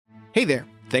Hey there,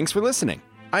 thanks for listening.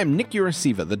 I'm Nick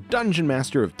Urasiva, the Dungeon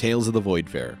Master of Tales of the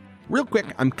Voidfarer. Real quick,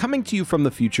 I'm coming to you from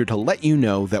the future to let you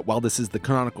know that while this is the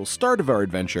canonical start of our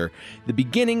adventure, the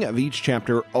beginning of each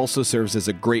chapter also serves as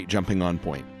a great jumping on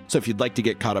point. So if you'd like to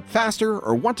get caught up faster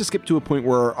or want to skip to a point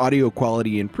where our audio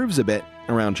quality improves a bit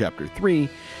around chapter 3,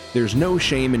 there's no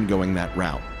shame in going that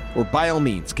route. Or by all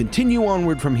means, continue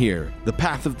onward from here, the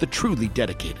path of the truly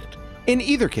dedicated. In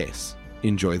either case,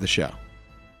 enjoy the show.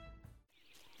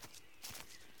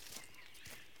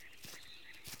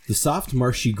 The soft,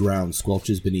 marshy ground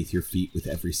squelches beneath your feet with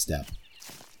every step.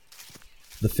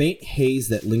 The faint haze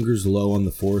that lingers low on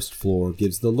the forest floor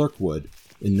gives the Lurkwood,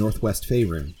 in northwest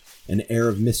Faerun, an air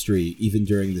of mystery even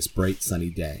during this bright, sunny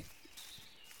day.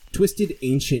 Twisted,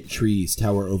 ancient trees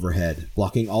tower overhead,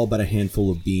 blocking all but a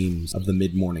handful of beams of the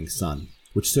mid-morning sun,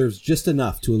 which serves just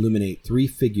enough to illuminate 3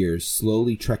 figures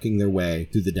slowly trekking their way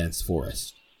through the dense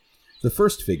forest. The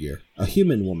first figure, a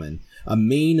human woman, a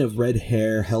mane of red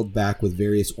hair held back with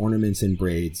various ornaments and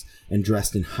braids, and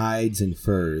dressed in hides and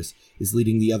furs, is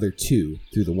leading the other 2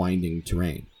 through the winding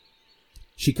terrain.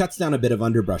 She cuts down a bit of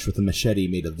underbrush with a machete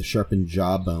made of the sharpened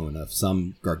jawbone of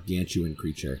some gargantuan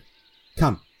creature.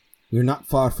 "Come, we're not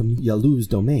far from Yalu's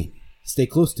domain. Stay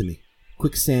close to me.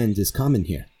 Quicksand is common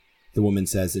here," the woman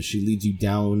says as she leads you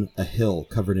down a hill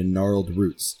covered in gnarled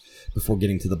roots, before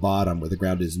getting to the bottom where the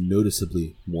ground is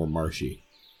noticeably more marshy.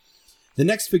 The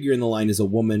next figure in the line is a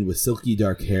woman with silky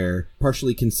dark hair,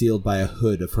 partially concealed by a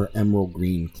hood of her emerald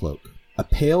green cloak. A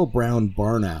pale brown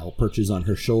barn owl perches on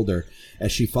her shoulder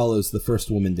as she follows the first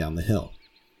woman down the hill.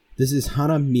 This is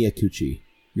Hana Miyakuchi,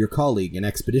 your colleague and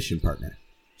expedition partner.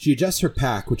 She adjusts her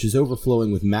pack, which is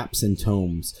overflowing with maps and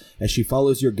tomes, as she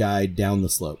follows your guide down the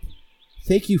slope.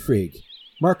 "Thank you, Frigg.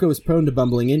 Marco is prone to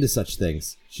bumbling into such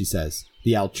things," she says.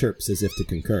 The owl chirps as if to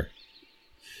concur.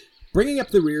 Bringing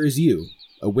up the rear is you,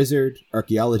 a wizard,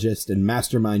 archaeologist, and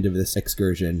mastermind of this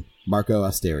excursion, Marco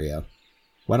Asterio.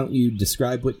 Why don't you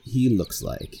describe what he looks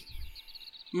like?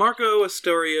 Marco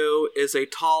Asterio is a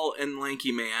tall and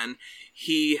lanky man.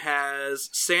 He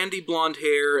has sandy blonde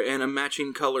hair and a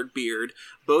matching colored beard,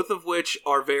 both of which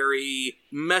are very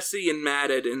messy and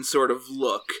matted in sort of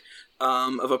look,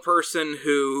 of a person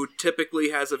who typically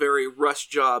has a very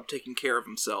rushed job taking care of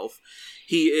himself.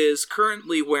 He is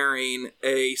currently wearing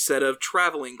a set of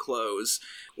traveling clothes,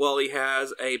 while he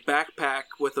has a backpack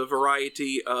with a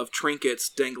variety of trinkets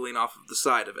dangling off of the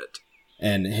side of it.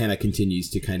 And Hannah continues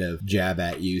to kind of jab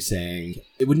at you, saying,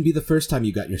 "It wouldn't be the first time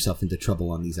you got yourself into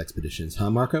trouble on these expeditions, huh,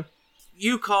 Marco?"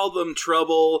 You call them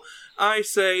trouble. I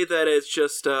say that it's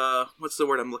just, what's the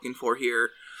word I'm looking for here?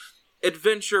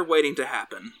 Adventure waiting to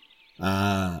happen.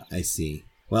 Ah, I see.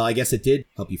 Well, I guess it did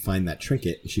help you find that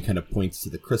trinket. She kind of points to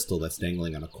the crystal that's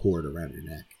dangling on a cord around your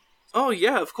neck. Oh,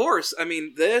 yeah, of course. I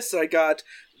mean, I got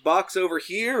box over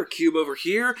here, cube over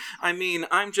here. I mean,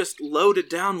 I'm just loaded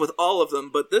down with all of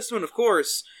them, but this one, of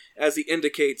course, as he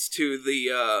indicates to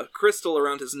the crystal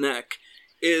around his neck,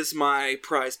 is my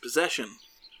prized possession.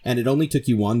 And it only took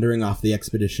you wandering off the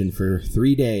expedition for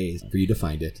 3 days for you to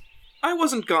find it. I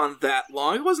wasn't gone that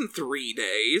long. It wasn't 3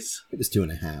 days. It was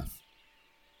 2.5.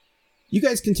 You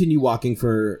guys continue walking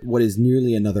for what is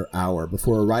nearly another hour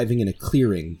before arriving in a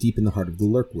clearing deep in the heart of the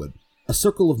Lurkwood. A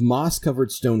circle of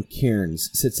moss-covered stone cairns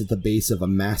sits at the base of a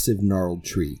massive gnarled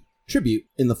tree. Tribute,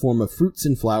 in the form of fruits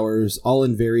and flowers, all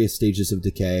in various stages of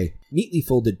decay, neatly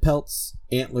folded pelts,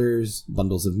 antlers,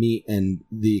 bundles of meat, and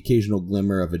the occasional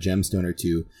glimmer of a gemstone or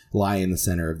two lie in the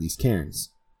center of these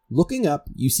cairns. Looking up,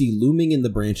 you see looming in the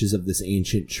branches of this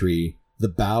ancient tree the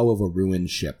bow of a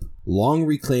ruined ship. Long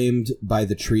reclaimed by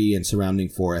the tree and surrounding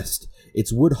forest,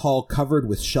 its wood hull covered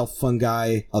with shelf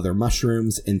fungi, other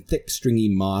mushrooms, and thick stringy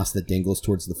moss that dangles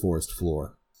towards the forest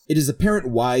floor. It is apparent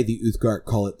why the Uthgardt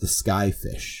call it the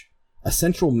skyfish. A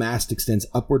central mast extends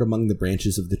upward among the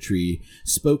branches of the tree,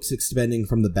 spokes extending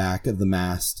from the back of the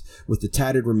mast with the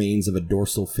tattered remains of a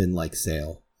dorsal fin-like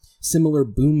sail. Similar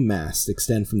boom masts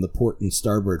extend from the port and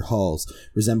starboard hulls,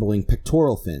 resembling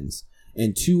pectoral fins,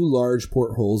 and 2 large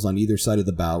portholes on either side of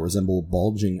the bow resemble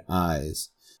bulging eyes.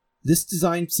 This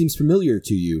design seems familiar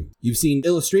to you. You've seen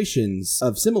illustrations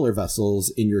of similar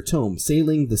vessels in your tome,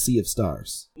 Sailing the Sea of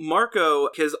Stars. Marco,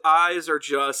 his eyes are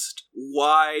just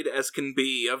wide as can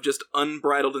be, of just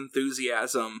unbridled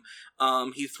enthusiasm.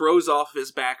 He throws off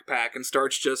his backpack and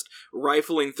starts just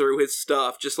rifling through his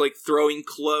stuff, just like throwing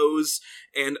clothes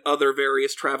and other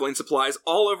various traveling supplies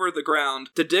all over the ground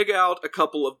to dig out a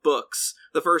couple of books.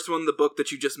 The first one, the book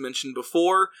that you just mentioned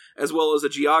before, as well as a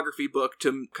geography book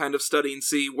to kind of study and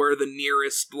see where the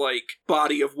nearest,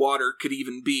 body of water could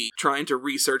even be, trying to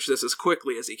research this as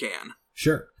quickly as he can.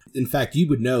 Sure. In fact, you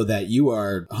would know that you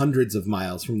are hundreds of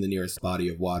miles from the nearest body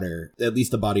of water, at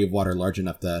least a body of water large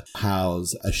enough to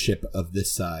house a ship of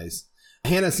this size.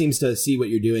 Hannah seems to see what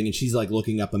you're doing, and she's like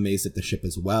looking up amazed at the ship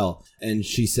as well. And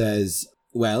she says,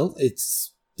 well,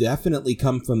 it's definitely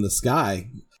come from the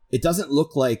sky. It doesn't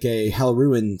look like a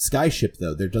Halruan skyship,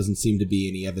 though. There doesn't seem to be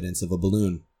any evidence of a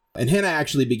balloon. And Hannah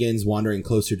actually begins wandering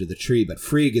closer to the tree, but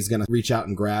Frigg is going to reach out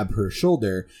and grab her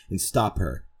shoulder and stop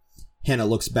her. Hannah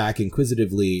looks back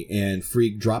inquisitively, and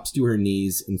Frigg drops to her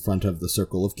knees in front of the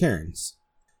circle of cairns.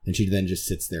 And she then just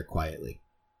sits there quietly.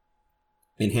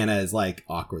 And Hannah is like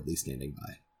awkwardly standing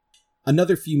by.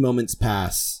 Another few moments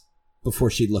pass before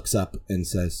she looks up and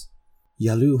says,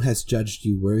 Yalu has judged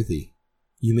you worthy.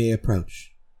 You may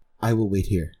approach. I will wait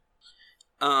here.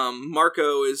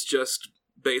 Marco is just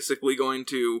basically going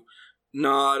to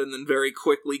nod and then very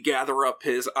quickly gather up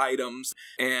his items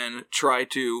and try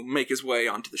to make his way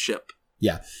onto the ship.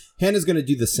 Yeah, Hannah's going to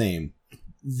do the same.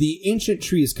 The ancient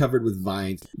tree is covered with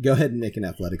vines. Go ahead and make an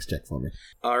athletics check for me.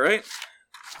 All right.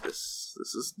 This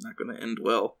is not going to end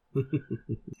well.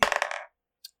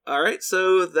 All right,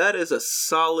 so that is a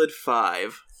solid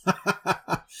 5.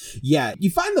 Yeah, you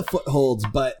find the footholds,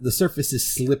 but the surface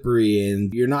is slippery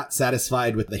and you're not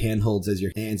satisfied with the handholds as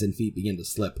your hands and feet begin to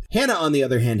slip. Hannah, on the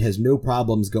other hand, has no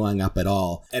problems going up at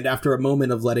all. And after a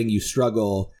moment of letting you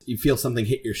struggle, you feel something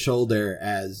hit your shoulder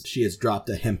as she has dropped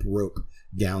a hemp rope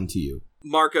down to you.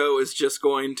 Marco is just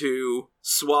going to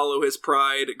swallow his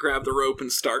pride, grab the rope,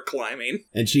 and start climbing.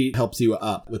 And she helps you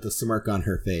up with a smirk on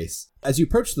her face. As you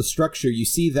approach the structure, you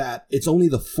see that it's only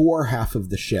the fore half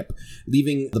of the ship,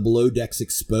 leaving the below decks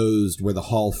exposed where the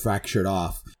hull fractured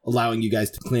off, allowing you guys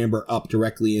to clamber up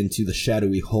directly into the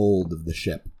shadowy hold of the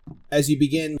ship. As you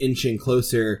begin inching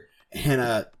closer,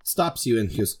 Hannah stops you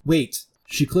and goes, wait.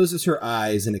 She closes her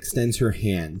eyes and extends her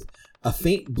hand. A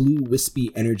faint blue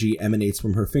wispy energy emanates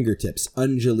from her fingertips,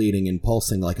 undulating and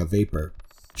pulsing like a vapor.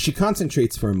 She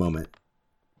concentrates for a moment.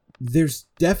 There's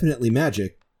definitely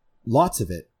magic. Lots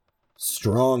of it.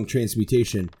 Strong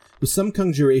transmutation, with some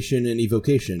conjuration and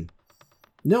evocation.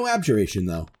 No abjuration,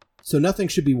 though, so nothing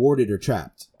should be warded or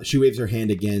trapped. She waves her hand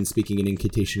again, speaking an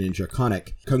incantation in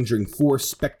Draconic, conjuring 4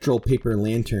 spectral paper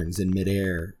lanterns in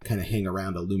midair, kind of hang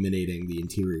around, illuminating the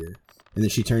interior. And then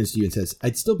she turns to you and says,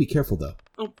 I'd still be careful, though.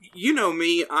 Oh, you know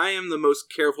me. I am the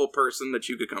most careful person that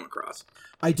you could come across.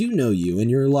 I do know you,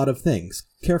 and you're a lot of things.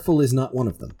 Careful is not one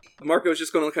of them. Marco's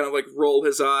just going to kind of like roll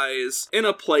his eyes in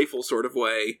a playful sort of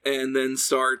way, and then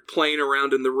start playing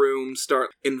around in the room,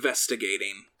 start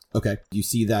investigating. Okay. You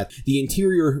see that the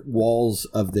interior walls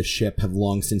of the ship have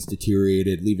long since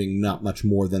deteriorated, leaving not much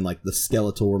more than like the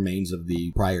skeletal remains of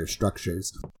the prior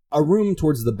structures. A room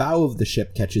towards the bow of the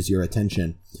ship catches your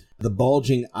attention. The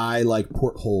bulging eye-like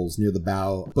portholes near the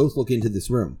bow both look into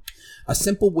this room. A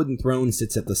simple wooden throne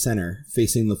sits at the center,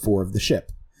 facing the fore of the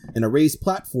ship. and a raised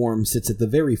platform sits at the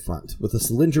very front, with a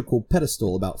cylindrical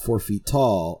pedestal about 4 feet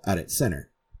tall at its center.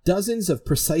 Dozens of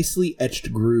precisely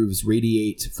etched grooves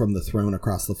radiate from the throne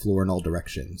across the floor in all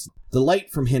directions. The light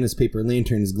from Hannah's paper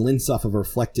lanterns glints off of a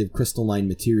reflective crystalline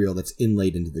material that's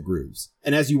inlaid into the grooves.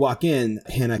 And as you walk in,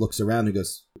 Hannah looks around and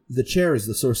goes, "The chair is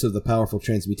the source of the powerful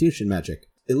transmutation magic.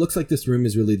 It looks like this room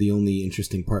is really the only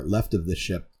interesting part left of this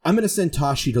ship. I'm going to send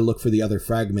Tashi to look for the other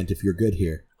fragment if you're good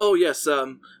here." "Oh yes,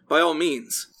 by all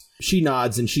means." She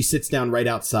nods and she sits down right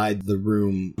outside the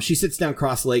room. She sits down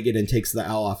cross-legged and takes the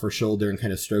owl off her shoulder and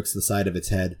kind of strokes the side of its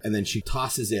head. And then she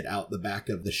tosses it out the back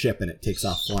of the ship and it takes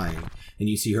off flying. And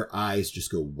you see her eyes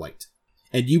just go white.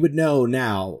 And you would know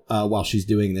now, while she's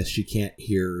doing this, she can't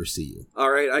hear or see you. All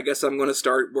right, I guess I'm going to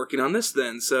start working on this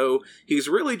then. So he's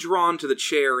really drawn to the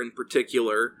chair in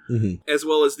particular, as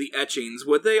well as the etchings.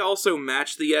 Would they also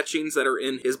match the etchings that are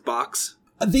in his box?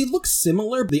 They look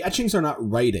similar. The etchings are not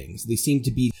writings. They seem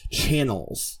to be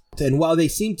channels. And while they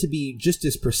seem to be just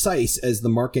as precise as the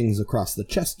markings across the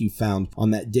chest you found on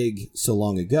that dig so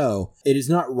long ago, it is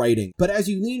not writing. But as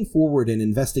you lean forward and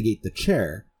investigate the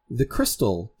chair, the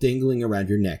crystal dangling around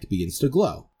your neck begins to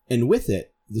glow. And with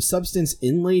it, the substance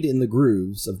inlaid in the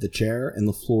grooves of the chair and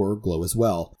the floor glow as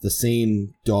well. The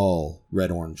same dull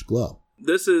red-orange glow.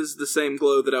 This is the same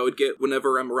glow that I would get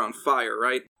whenever I'm around fire,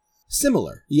 right?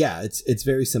 Similar. Yeah, it's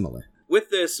very similar. With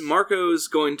this, Marco's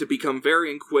going to become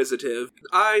very inquisitive.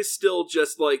 Eyes still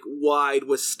just, wide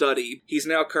with study. He's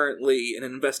now currently in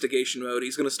investigation mode.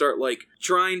 He's going to start,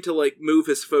 trying to, move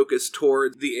his focus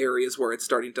toward the areas where it's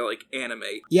starting to,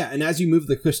 animate. Yeah, and as you move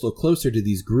the crystal closer to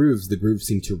these grooves, the grooves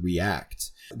seem to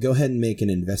react. Go ahead and make an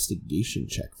investigation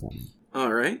check for me.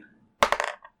 All right.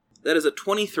 That is a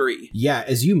 23. Yeah,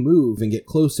 as you move and get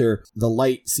closer, the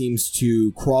light seems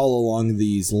to crawl along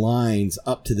these lines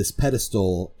up to this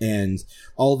pedestal, and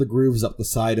all the grooves up the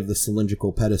side of the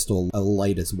cylindrical pedestal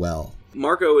alight as well.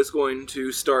 Marco is going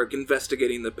to start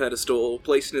investigating the pedestal,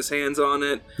 placing his hands on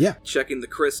it, Yeah. checking the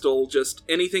crystal, just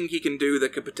anything he can do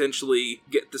that could potentially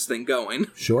get this thing going.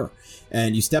 Sure.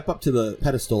 And you step up to the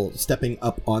pedestal, stepping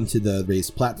up onto the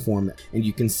raised platform, and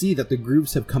you can see that the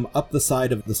grooves have come up the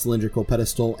side of the cylindrical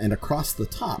pedestal and across the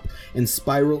top and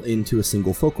spiral into a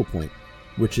single focal point,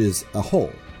 which is a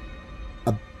hole,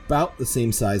 about the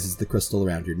same size as the crystal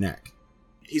around your neck.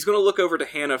 He's going to look over to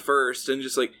Hannah first and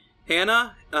just like,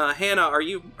 Hannah, are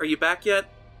you back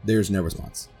yet? There's no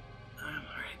response.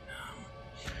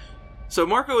 So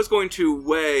Marco is going to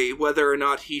weigh whether or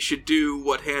not he should do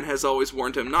what Han has always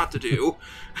warned him not to do.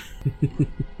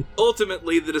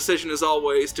 Ultimately, the decision is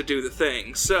always to do the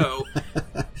thing, so...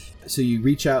 So you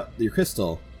reach out your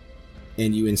crystal,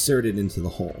 and you insert it into the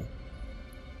hole.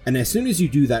 And as soon as you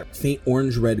do, that faint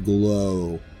orange-red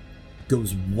glow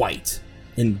goes white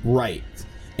and bright,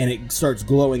 and it starts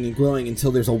glowing and glowing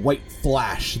until there's a white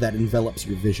flash that envelops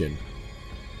your vision.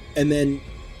 And then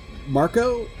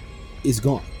Marco is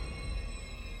gone.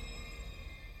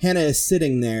 Hannah is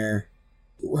sitting there,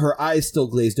 her eyes still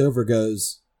glazed over,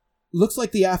 goes, "Looks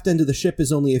like the aft end of the ship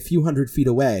is only a few hundred feet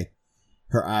away."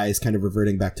 Her eyes kind of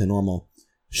reverting back to normal.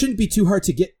 "Shouldn't be too hard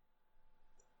to get..."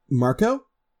 "Marco?"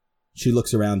 She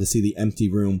looks around to see the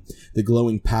empty room, the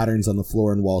glowing patterns on the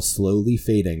floor and walls slowly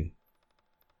fading.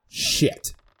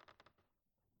 Shit.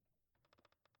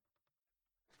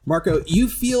 Marco, you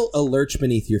feel a lurch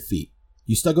beneath your feet.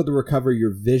 You struggle to recover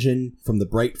your vision from the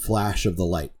bright flash of the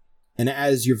light. And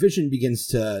as your vision begins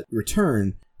to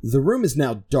return, the room is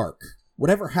now dark.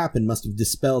 Whatever happened must have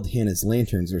dispelled Hannah's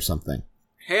lanterns or something.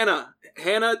 Hannah,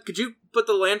 could you put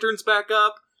the lanterns back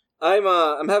up?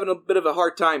 I'm having a bit of a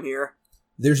hard time here.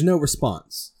 There's no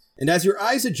response. And as your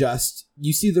eyes adjust,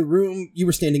 you see the room you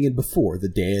were standing in before, the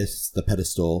dais, the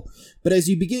pedestal. But as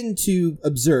you begin to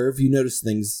observe, you notice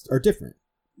things are different.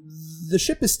 The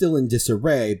ship is still in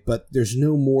disarray, but there's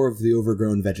no more of the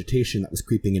overgrown vegetation that was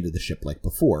creeping into the ship like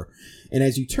before. And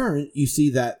as you turn, you see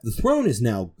that the throne is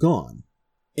now gone,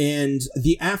 and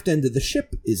the aft end of the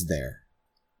ship is there.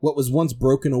 What was once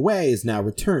broken away is now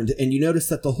returned, and you notice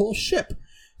that the whole ship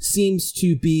seems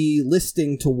to be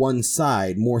listing to one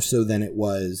side more so than it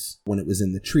was when it was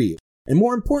in the tree. And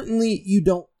more importantly, you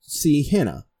don't see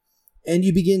Hannah, and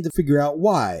you begin to figure out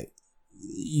why.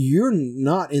 You're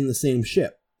not in the same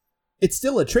ship. It's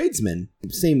still a tradesman,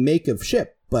 same make of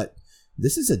ship, but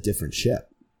this is a different ship.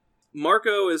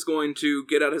 Marco is going to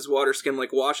get out his water skin,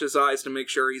 wash his eyes to make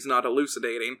sure he's not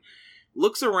hallucinating.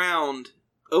 Looks around,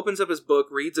 opens up his book,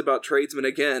 reads about tradesmen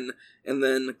again, and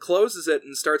then closes it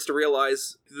and starts to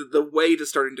realize the weight is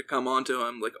starting to come onto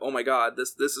him. Oh my god,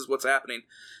 this is what's happening.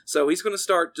 So he's going to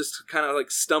start just kind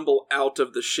of stumble out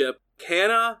of the ship.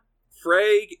 Hannah,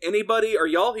 Frey, anybody, are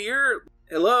y'all here?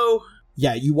 Hello?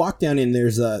 Yeah, you walk down and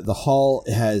there's the hall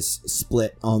has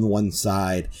split on one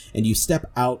side, and you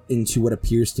step out into what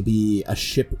appears to be a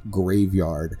ship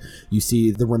graveyard. You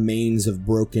see the remains of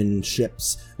broken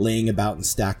ships laying about and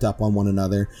stacked up on one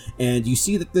another, and you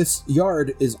see that this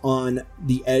yard is on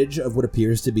the edge of what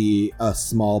appears to be a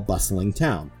small, bustling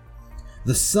town.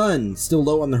 The sun, still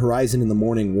low on the horizon in the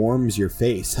morning, warms your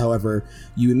face. However,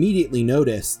 you immediately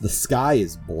notice the sky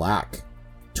is black.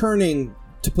 Turning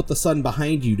to put the sun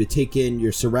behind you to take in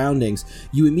your surroundings,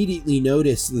 you immediately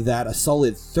notice that a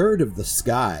solid third of the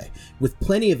sky, with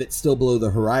plenty of it still below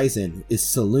the horizon, is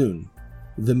Selûne,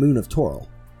 the moon of Toril.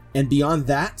 And beyond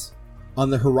that, on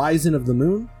the horizon of the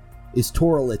moon, is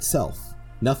Toril itself,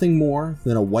 nothing more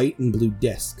than a white and blue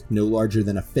disk, no larger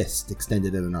than a fist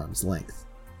extended at an arm's length.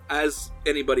 As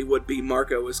anybody would be,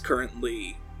 Marco is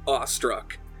currently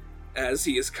awestruck, as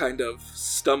he is kind of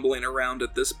stumbling around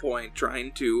at this point,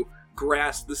 trying to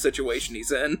grasp the situation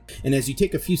he's in. And as you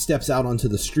take a few steps out onto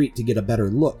the street to get a better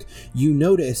look, you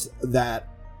notice that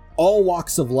all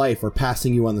walks of life are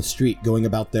passing you on the street, going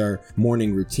about their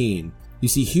morning routine. You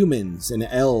see humans and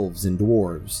elves and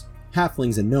dwarves,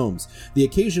 halflings and gnomes, the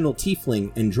occasional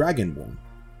tiefling and dragonborn.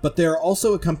 But they are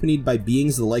also accompanied by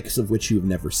beings the likes of which you have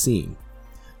never seen.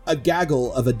 A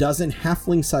gaggle of a dozen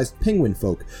halfling-sized penguin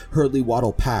folk hurriedly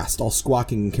waddle past, all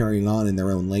squawking and carrying on in their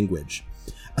own language.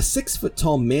 A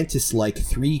 6-foot-tall mantis-like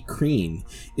 3 crane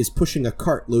is pushing a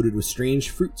cart loaded with strange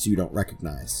fruits you don't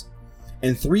recognize.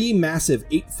 And 3 massive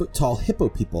 8-foot-tall hippo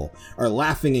people are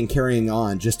laughing and carrying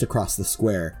on just across the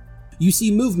square. You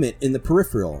see movement in the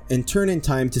peripheral and turn in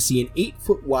time to see an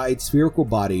 8-foot-wide spherical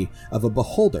body of a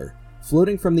beholder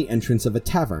floating from the entrance of a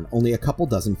tavern only a couple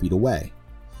dozen feet away.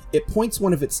 It points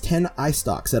one of its 10 eye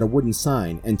stalks at a wooden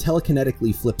sign and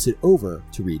telekinetically flips it over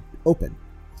to read open.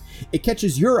 It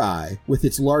catches your eye with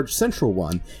its large central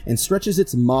one and stretches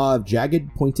its maw of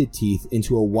jagged, pointed teeth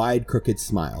into a wide, crooked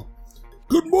smile.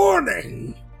 "Good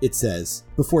morning," it says,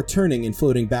 before turning and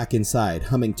floating back inside,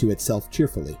 humming to itself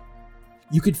cheerfully.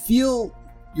 You could feel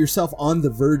yourself on the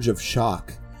verge of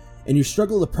shock, and you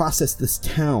struggle to process this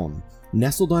town,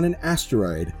 nestled on an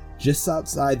asteroid just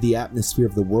outside the atmosphere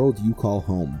of the world you call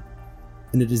home.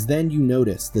 And it is then you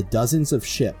notice the dozens of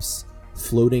ships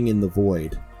floating in the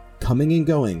void, coming and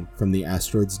going from the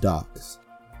asteroid's docks.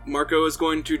 Marco is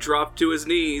going to drop to his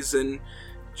knees and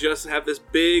just have this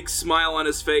big smile on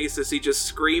his face as he just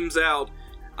screams out,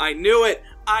 "I knew it!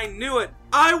 I knew it!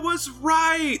 I was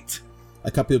right!"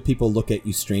 A couple of people look at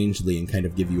you strangely and kind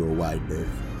of give you a wide berth.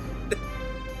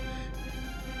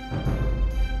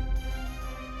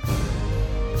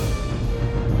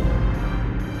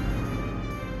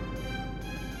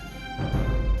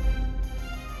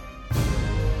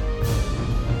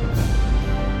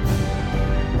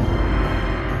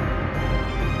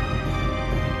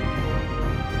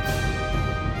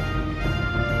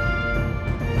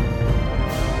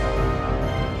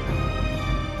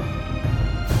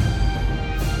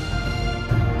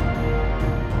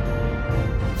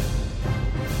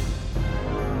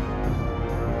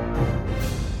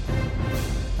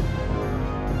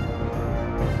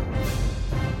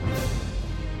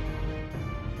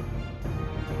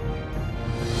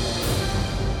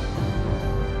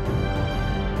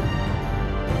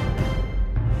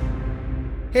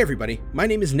 Hey everybody, my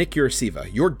name is Nick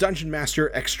Urasiva, your Dungeon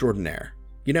Master Extraordinaire.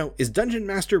 You know, is Dungeon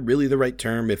Master really the right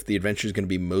term if the adventure is going to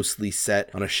be mostly set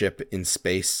on a ship in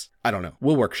space? I don't know,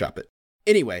 we'll workshop it.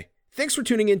 Anyway, thanks for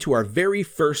tuning in to our very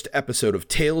first episode of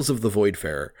Tales of the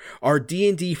Voidfarer, our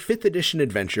D&D 5th edition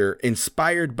adventure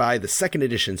inspired by the 2nd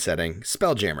edition setting,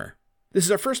 Spelljammer. This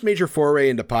is our first major foray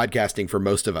into podcasting for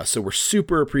most of us, so we're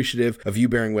super appreciative of you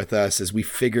bearing with us as we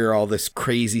figure all this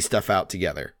crazy stuff out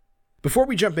together. Before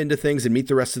we jump into things and meet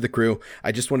the rest of the crew,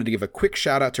 I just wanted to give a quick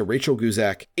shout out to Rachel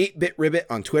Guzak, 8-Bit Ribbit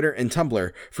on Twitter and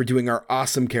Tumblr for doing our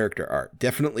awesome character art.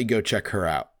 Definitely go check her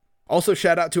out. Also,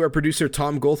 shout out to our producer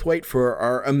Tom Goldthwait for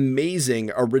our amazing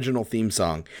original theme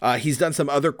song. He's done some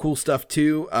other cool stuff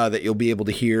too that you'll be able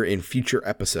to hear in future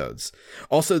episodes.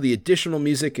 Also, the additional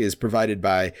music is provided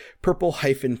by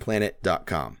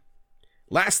purple-planet.com.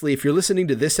 Lastly, if you're listening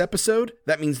to this episode,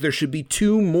 that means there should be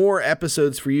 2 more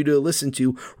episodes for you to listen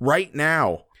to right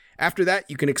now. After that,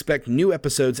 you can expect new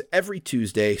episodes every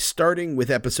Tuesday, starting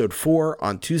with episode 4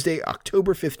 on Tuesday,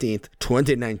 October 15th,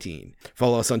 2019.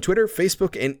 Follow us on Twitter,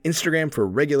 Facebook, and Instagram for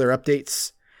regular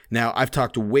updates. Now, I've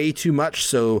talked way too much,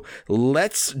 so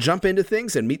let's jump into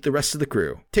things and meet the rest of the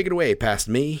crew. Take it away, past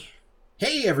me.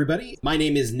 Hey everybody, my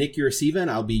name is Nick Urasiva and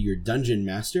I'll be your Dungeon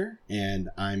Master, and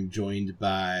I'm joined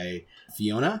by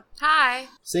Fiona. Hi.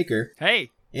 Saker. Hey.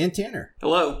 And Tanner.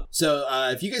 Hello. So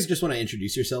if you guys just want to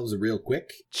introduce yourselves real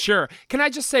quick. Sure. Can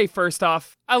I just say first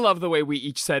off, I love the way we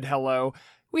each said hello.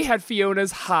 We had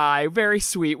Fiona's hi, very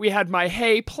sweet. We had my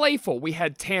hey, playful. We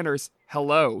had Tanner's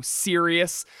hello,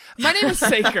 serious. My name is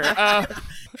Saker.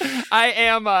 I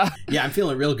am... yeah, I'm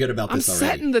feeling real good about this already.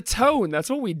 I'm setting the tone. That's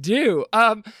what we do.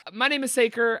 My name is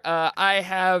Saker. I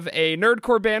have a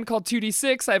nerdcore band called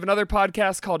 2D6. I have another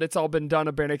podcast called It's All Been Done,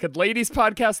 a Bare Naked Ladies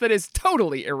podcast that is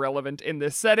totally irrelevant in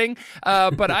this setting.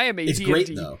 But I am a it's D&D...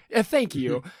 great, though. Thank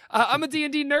you. I'm a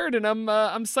D&D nerd, and I'm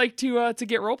psyched to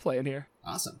get roleplaying here.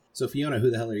 Awesome. So Fiona,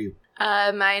 who the hell are you?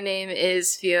 My name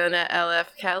is Fiona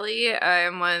L.F. Kelly. I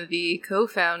am one of the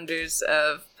co-founders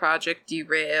of Project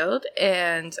Derailed,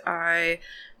 and I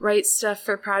write stuff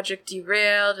for Project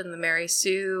Derailed and the Mary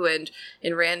Sue and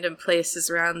in random places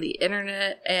around the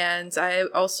internet. And I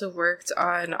also worked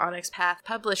on Onyx Path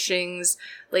Publishing's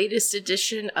latest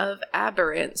edition of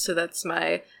Aberrant, so that's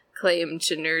my claim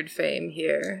to nerd fame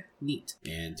here. Neat.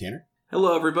 And Tanner?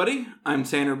 Hello, everybody. I'm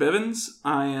Tanner Bivens.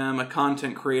 I am a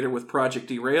content creator with Project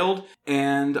Derailed,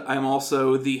 and I'm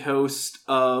also the host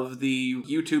of the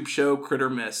YouTube show Critter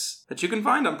Miss that you can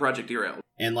find on Project Derailed.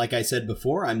 And like I said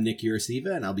before, I'm Nick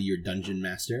Urasiva, and I'll be your Dungeon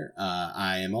Master.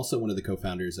 I am also one of the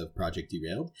co-founders of Project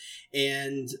Derailed,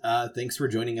 and thanks for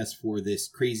joining us for this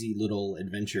crazy little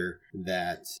adventure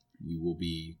that you will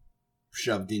be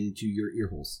shoved into your ear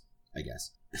holes, I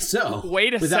guess. So, way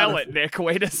to sell it, Nick.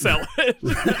 Way to sell it.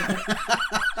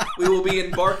 We will be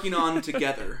embarking on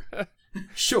together.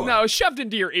 Sure. No, shoved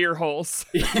into your ear holes.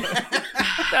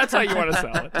 That's how you want to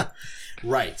sell it.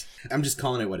 Right. I'm just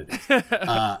calling it what it is.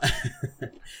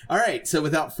 All right. So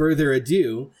without further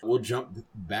ado, we'll jump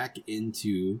back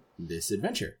into this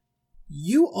adventure.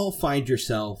 You all find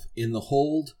yourself in the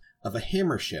hold of a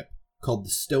hammer ship called the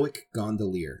Stoic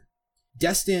Gondolier,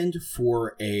 destined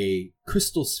for a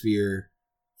crystal sphere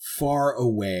far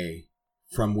away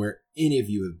from where any of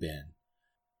you have been.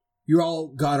 You all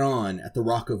got on at the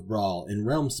Rock of Brawl in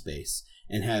realm space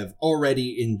and have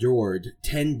already endured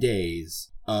 10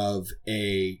 days of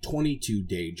a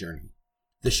 22-day journey.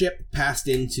 The ship passed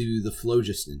into the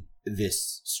Phlogiston,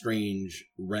 this strange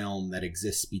realm that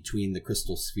exists between the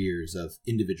crystal spheres of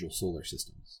individual solar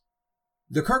systems.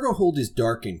 The cargo hold is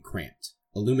dark and cramped,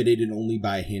 illuminated only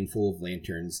by a handful of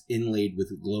lanterns inlaid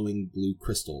with glowing blue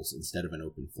crystals instead of an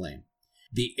open flame.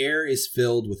 The air is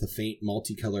filled with a faint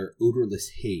multicolor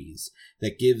odorless haze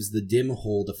that gives the dim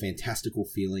hold a fantastical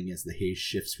feeling as the haze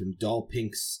shifts from dull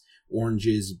pinks,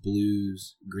 oranges,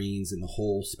 blues, greens, and the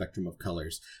whole spectrum of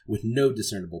colors with no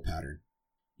discernible pattern.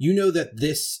 You know that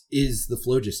this is the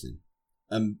phlogiston,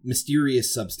 a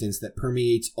mysterious substance that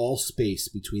permeates all space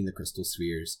between the crystal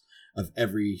spheres of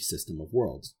every system of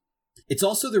worlds. It's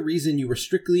also the reason you were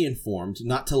strictly informed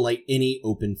not to light any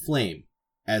open flame,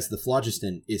 as the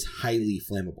phlogiston is highly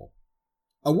flammable.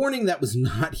 A warning that was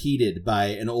not heeded by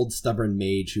an old stubborn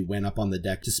mage who went up on the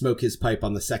deck to smoke his pipe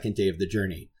on the second day of the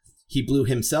journey. He blew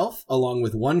himself, along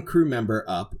with one crew member,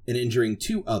 up and injuring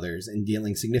 2 others and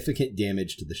dealing significant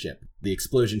damage to the ship, the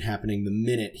explosion happening the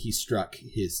minute he struck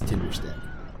his tinder stick.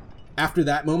 After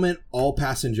that moment, all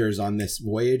passengers on this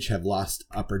voyage have lost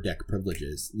upper deck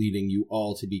privileges, leaving you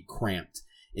all to be cramped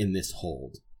in this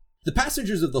hold. The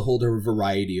passengers of the hold are a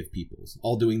variety of peoples,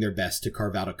 all doing their best to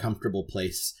carve out a comfortable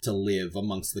place to live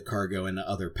amongst the cargo and the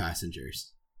other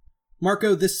passengers.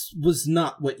 Marco, this was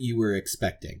not what you were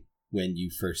expecting when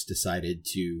you first decided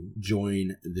to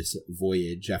join this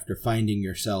voyage after finding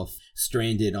yourself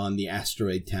stranded on the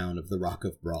asteroid town of the Rock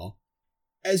of Brawl.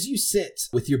 As you sit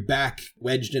with your back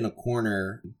wedged in a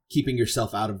corner, keeping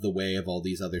yourself out of the way of all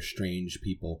these other strange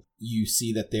people, you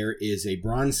see that there is a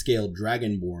bronze-scaled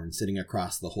dragonborn sitting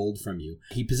across the hold from you.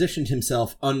 He positioned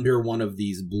himself under one of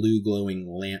these blue glowing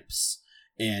lamps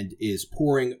and is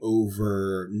poring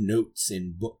over notes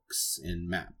and books and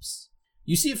maps.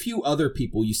 You see a few other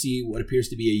people. You see what appears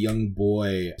to be a young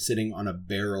boy sitting on a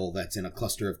barrel that's in a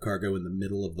cluster of cargo in the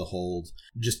middle of the hold,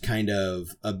 just kind of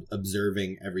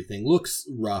observing everything. Looks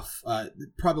rough,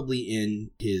 probably in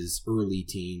his early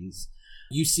teens.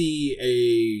 You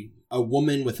see a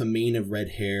woman with a mane of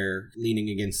red hair leaning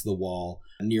against the wall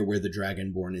near where the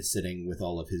Dragonborn is sitting with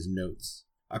all of his notes.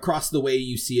 Across the way,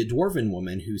 you see a dwarven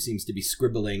woman who seems to be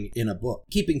scribbling in a book,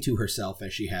 keeping to herself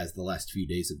as she has the last few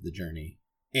days of the journey.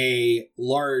 A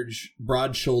large,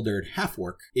 broad-shouldered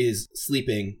half-orc is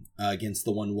sleeping against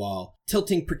the one wall,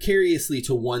 tilting precariously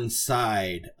to one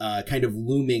side, kind of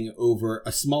looming over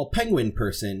a small penguin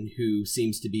person who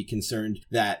seems to be concerned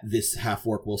that this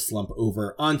half-orc will slump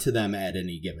over onto them at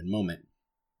any given moment.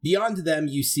 Beyond them,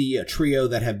 you see a trio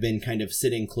that have been kind of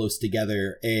sitting close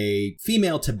together. A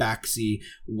female tabaxi,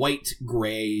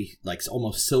 white-gray, like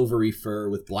almost silvery fur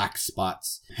with black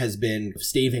spots, has been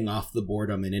staving off the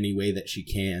boredom in any way that she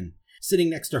can. Sitting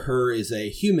next to her is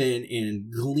a human in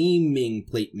gleaming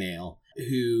plate mail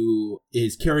who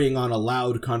is carrying on a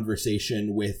loud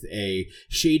conversation with a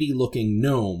shady-looking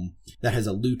gnome that has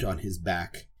a lute on his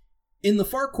back. In the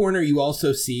far corner, you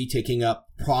also see, taking up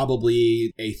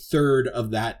probably a third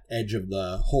of that edge of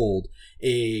the hold,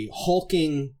 a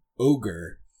hulking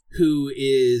ogre who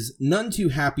is none too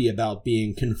happy about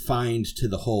being confined to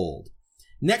the hold.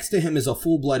 Next to him is a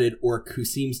full-blooded orc who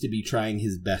seems to be trying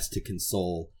his best to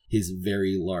console his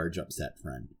very large upset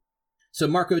friend. So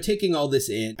Marco, taking all this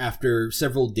in, after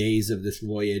several days of this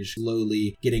voyage,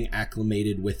 slowly getting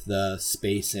acclimated with the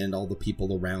space and all the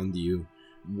people around you,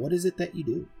 what is it that you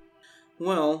do?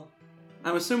 Well,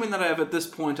 I'm assuming that at this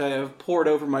point I have poured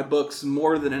over my books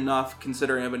more than enough,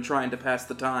 considering I've been trying to pass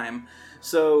the time.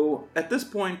 So, at this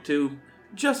point,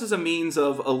 just as a means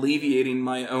of alleviating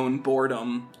my own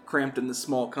boredom, cramped in the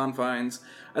small confines,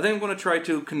 I think I'm going to try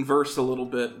to converse a little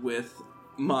bit with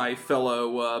my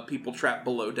fellow people trapped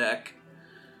below deck.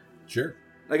 Sure.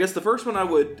 I guess the first one I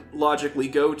would logically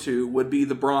go to would be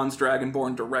the bronze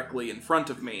dragonborn directly in front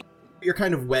of me. You're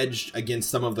kind of wedged against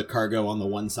some of the cargo on the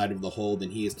one side of the hold,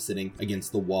 and he is sitting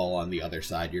against the wall on the other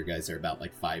side. Your guys are about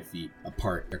 5 feet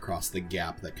apart across the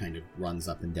gap that kind of runs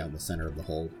up and down the center of the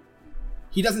hold.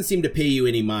 He doesn't seem to pay you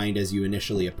any mind as you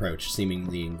initially approach,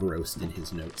 seemingly engrossed in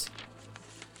his notes.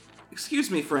 Excuse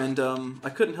me, friend.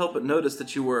 I couldn't help but notice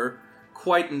that you were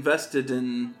quite invested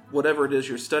in whatever it is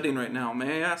you're studying right now.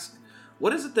 May I ask,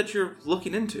 what is it that you're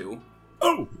looking into?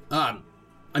 Oh,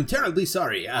 I'm terribly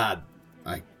sorry.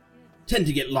 I tend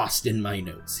to get lost in my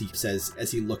notes, he says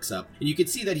as he looks up. And you can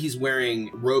see that he's wearing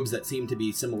robes that seem to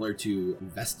be similar to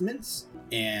vestments,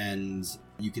 and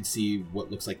You could see what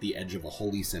looks like the edge of a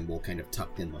holy symbol kind of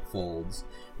tucked in the folds.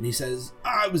 And he says,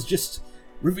 I was just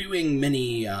reviewing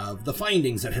many of the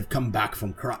findings that have come back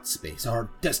from Karat Space,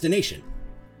 our destination.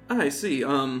 I see.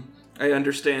 I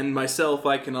understand myself.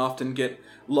 I can often get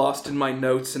lost in my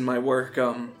notes and my work.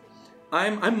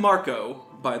 I'm Marco,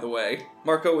 by the way.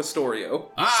 Marco Astorio.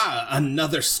 Ah,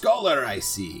 another scholar, I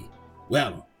see.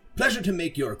 Well, pleasure to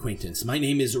make your acquaintance. My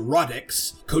name is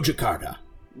Rodix Kojakarta.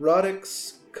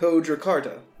 Rodix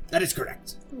Kojakarta. That is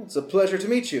correct. It's a pleasure to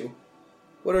meet you.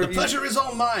 The pleasure is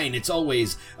all mine. It's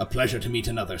always a pleasure to meet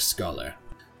another scholar.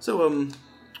 So,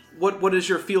 what is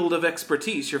your field of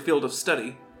expertise, your field of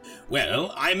study?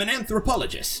 Well, I'm an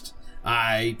anthropologist.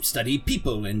 I study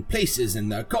people and places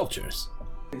and their cultures.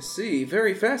 I see.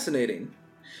 Very fascinating.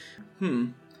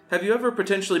 Have you ever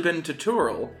potentially been to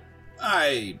Tural?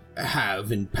 I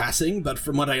have in passing, but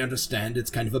from what I understand, it's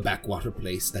kind of a backwater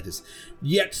place that is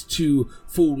yet to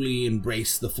fully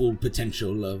embrace the full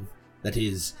potential of, that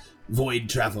is, void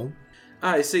travel.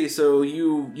 I see. So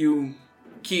you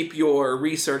keep your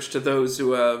research to those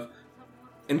who have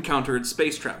encountered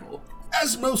space travel.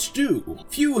 As most do.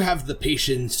 Few have the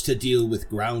patience to deal with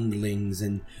groundlings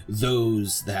and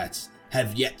those that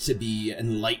have yet to be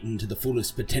enlightened to the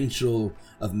fullest potential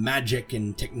of magic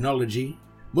and technology.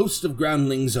 Most of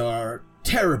groundlings are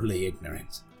terribly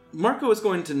ignorant. Marco is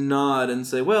going to nod and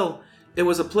say, well, it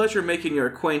was a pleasure making your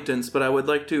acquaintance, but I would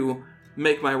like to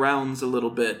make my rounds a little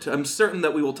bit. I'm certain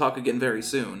that we will talk again very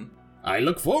soon. I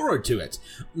look forward to it.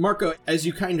 Marco, as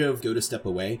you kind of go to step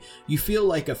away, you feel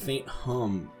like a faint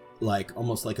hum, like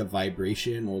almost like a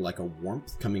vibration or like a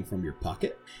warmth coming from your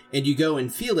pocket. And you go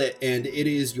and feel it, and it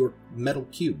is your metal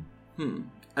cube.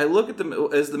 I look at the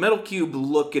metal cube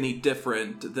look any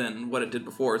different than what it did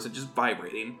before? Is it just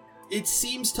vibrating? It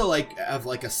seems to have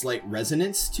a slight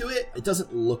resonance to it. It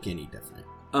doesn't look any different.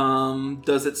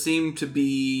 Does it seem to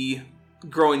be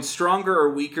growing stronger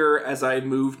or weaker as I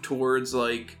move towards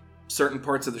certain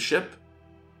parts of the ship?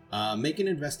 Make an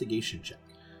investigation check.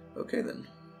 Okay then.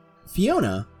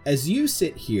 Fiona, as you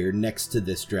sit here next to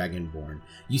this Dragonborn,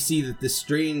 you see that this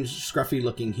strange,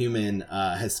 scruffy-looking human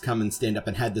has come and stand up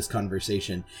and had this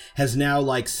conversation, has now,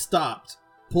 stopped,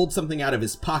 pulled something out of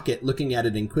his pocket, looking at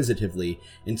it inquisitively,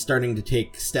 and starting to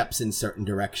take steps in certain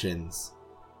directions,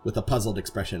 with a puzzled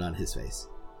expression on his face.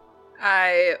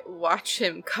 I watch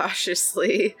him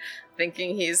cautiously,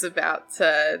 thinking he's about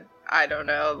to, I don't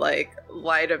know,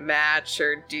 light a match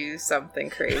or do something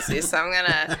crazy. So I'm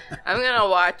gonna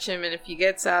watch him, and if he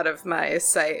gets out of my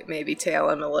sight, maybe tail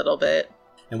him a little bit.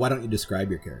 And why don't you describe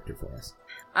your character for us?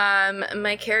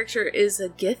 My character is a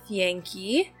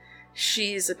Githyanki.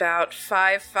 She's about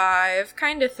 5'5",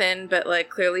 kind of thin, but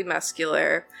clearly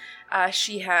muscular.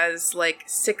 She has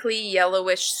sickly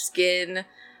yellowish skin,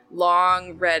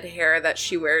 long red hair that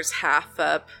she wears half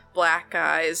up, black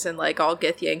eyes, and all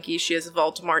Githyanki, she has a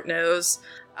Voldemort nose.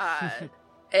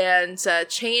 And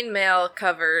chainmail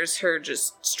covers her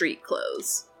just street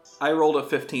clothes. I rolled a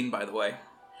 15, by the way.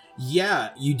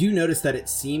 Yeah, you do notice that it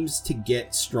seems to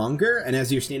get stronger, and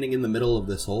as you're standing in the middle of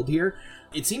this hold here,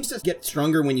 it seems to get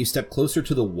stronger when you step closer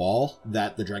to the wall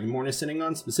that the Dragonborn is sitting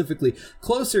on, specifically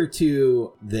closer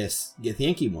to this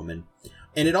Githyanki woman.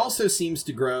 And it also seems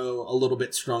to grow a little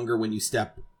bit stronger when you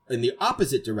step in the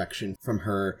opposite direction from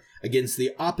her against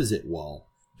the opposite wall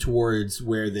towards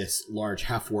where this large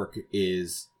half-orc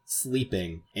is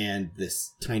sleeping and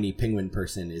this tiny penguin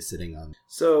person is sitting on.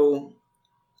 So...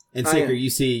 And Saker, you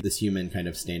see this human kind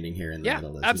of standing here in the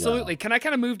middle as absolutely. well. Can I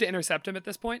kind of move to intercept him at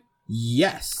this point?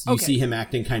 Yes. You see him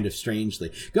acting kind of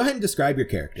strangely. Go ahead and describe your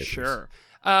character. Sure.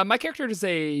 My character is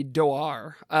a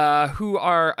Doar, who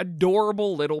are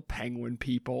adorable little penguin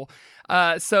people.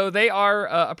 So they are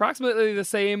approximately the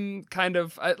same kind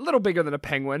of, a little bigger than a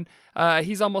penguin.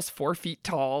 He's almost 4 feet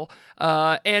tall,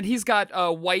 and he's got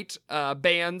white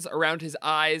bands around his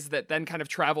eyes that then kind of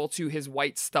travel to his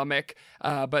white stomach.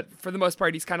 But for the most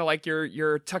part, he's kind of like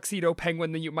your tuxedo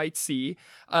penguin that you might see.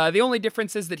 The only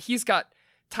difference is that he's got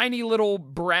tiny little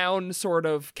brown sort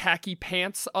of khaki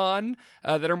pants on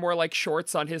that are more like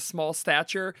shorts on his small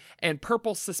stature, and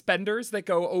purple suspenders that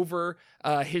go over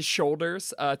his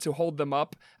shoulders to hold them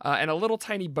up, and a little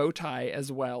tiny bow tie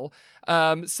as well.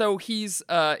 So he's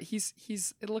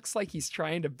it looks like he's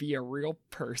trying to be a real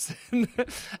person.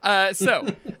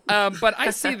 But I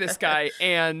see this guy,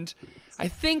 and I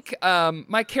think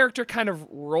my character kind of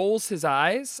rolls his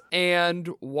eyes and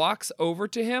walks over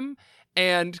to him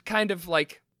and kind of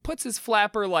puts his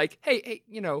flapper hey,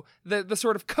 the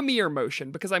sort of come here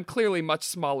motion, because I'm clearly much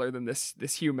smaller than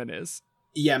this human is.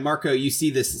 Yeah, Marco, you see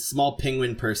this small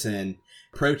penguin person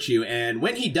approach you, and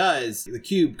when he does, the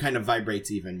cube kind of vibrates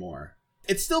even more.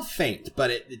 It's still faint, but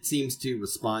it seems to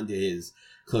respond to his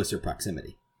closer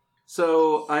proximity.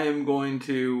 So I am going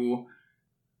to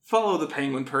follow the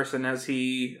penguin person as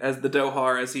the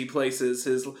Dohar, as he places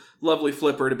his lovely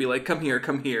flipper to be like, come here.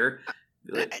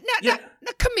 Be like, Now,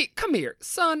 come here,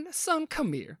 son,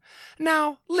 come here.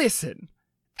 Now, listen,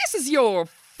 this is your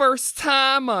first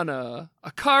time on a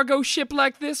cargo ship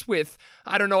like this with,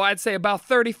 I don't know, I'd say about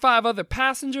 35 other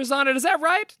passengers on it. Is that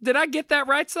right? Did I get that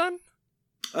right, son?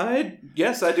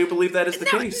 Yes, I do believe that is the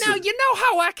case. Now, you know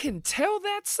how I can tell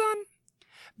that, son?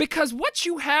 Because what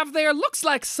you have there looks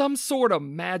like some sort of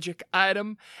magic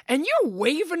item, and you're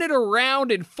waving it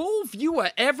around in full view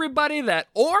of everybody, that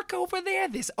orc over there,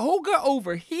 this ogre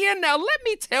over here. Now, let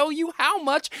me tell you how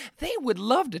much they would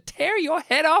love to tear your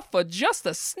head off for just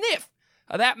a sniff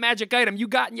of that magic item you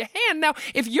got in your hand. Now,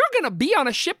 if you're gonna be on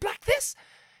a ship like this,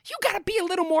 you gotta be a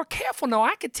little more careful. Now,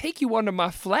 I could take you under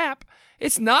my flap.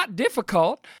 It's not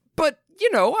difficult, but, you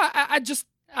know, I just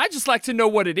like to know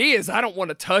what it is. I don't want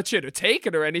to touch it or take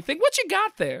it or anything. What you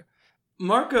got there?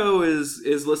 Marco is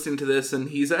listening to this, and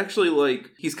he's actually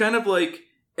he's kind of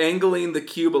angling the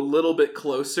cube a little bit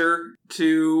closer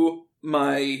to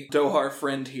my Dohar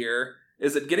friend here.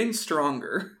 Is it getting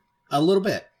stronger? A little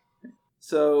bit.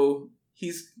 So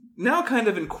he's now kind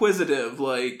of inquisitive,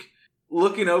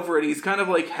 looking over it. He's kind of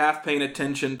half paying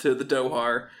attention to the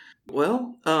Dohar.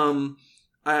 Well,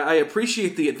 I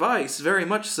appreciate the advice, very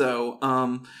much so.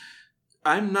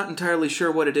 I'm not entirely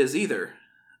sure what it is either.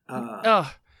 Now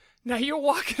you're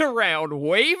walking around,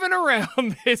 waving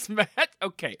around this mat.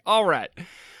 Okay, all right.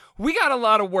 We got a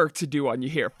lot of work to do on you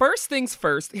here. First things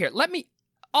first, here,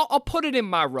 I'll put it in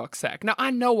my rucksack. Now,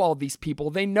 I know all these people.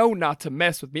 They know not to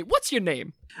mess with me. What's your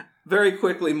name? Very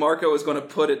quickly, Marco is going to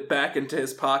put it back into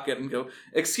his pocket and go,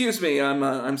 "Excuse me,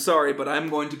 I'm sorry, but I'm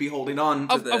going to be holding on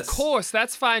to this." Of course,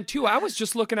 that's fine too. I was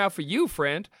just looking out for you,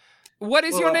 friend. What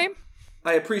is your name?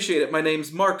 I appreciate it. My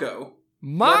name's Marco.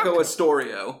 Marco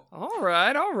Astorio. All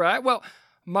right. Well,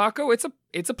 Marco,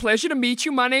 it's a pleasure to meet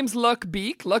you. My name's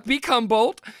Luckbeak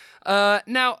Humboldt.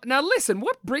 Now listen,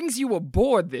 what brings you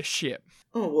aboard this ship?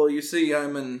 Oh, well, you see,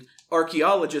 I'm an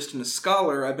archaeologist and a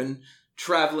scholar. I've been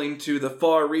traveling to the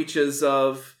far reaches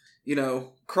of,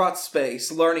 Krot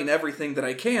space, learning everything that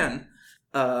I can.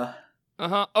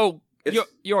 Oh,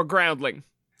 you're a groundling.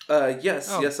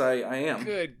 Yes, I am.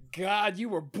 Good God, you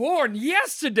were born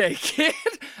yesterday, kid.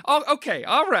 Oh, okay,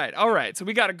 all right. So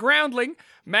we got a groundling,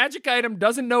 magic item,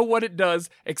 doesn't know what it does,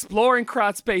 exploring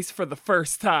Krot space for the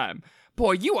first time.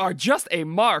 Boy, you are just a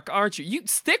mark, aren't you? You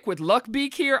stick with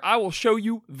Luckbeak here, I will show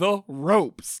you the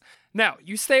ropes. Now,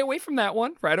 you stay away from that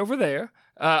one, right over there.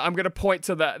 I'm going to point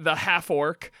to the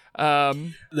half-orc.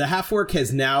 The half-orc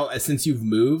has now, since you've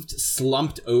moved,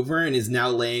 slumped over and is now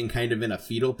laying kind of in a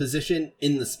fetal position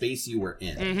in the space you were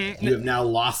in. Mm-hmm. You have now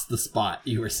lost the spot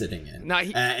you were sitting in.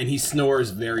 And he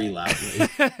snores very loudly.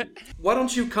 Why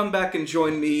don't you come back and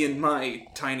join me in my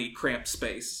tiny cramped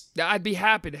space? I'd be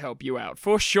happy to help you out,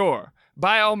 for sure.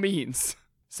 By all means.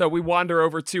 So we wander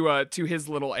over to his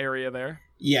little area there.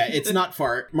 Yeah, it's not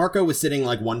far. Marco was sitting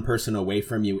one person away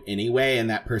from you anyway, and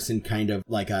that person kind of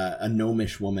like a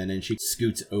gnomish woman, and she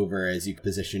scoots over as you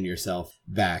position yourself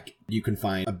back. You can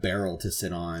find a barrel to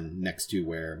sit on next to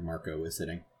where Marco is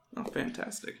sitting. Oh,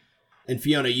 fantastic. And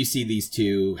Fiona, you see these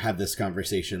two have this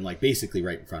conversation basically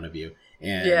right in front of you.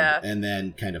 And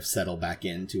then kind of settle back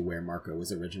into where Marco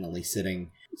was originally sitting.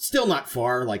 Still not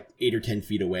far, 8 or 10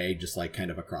 feet away, just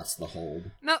kind of across the hold.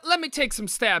 Now, let me take some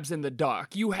stabs in the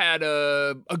dark. You had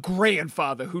a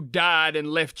grandfather who died and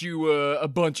left you a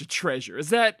bunch of treasure. Is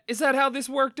that how this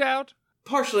worked out?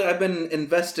 Partially, I've been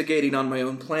investigating on my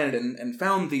own planet and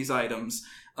found these items.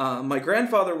 My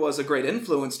grandfather was a great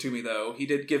influence to me, though. He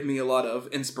did give me a lot of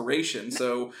inspiration,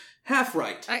 so half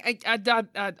right.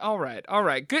 All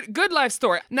right. Good life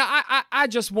story. Now, I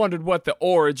just wondered what the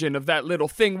origin of that little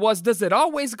thing was. Does it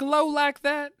always glow like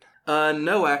that?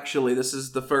 No, actually. This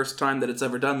is the first time that it's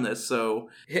ever done this, so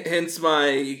hence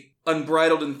my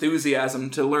unbridled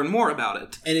enthusiasm to learn more about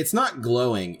it. And it's not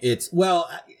glowing.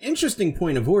 Interesting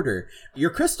point of order. Your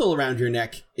crystal around your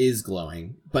neck is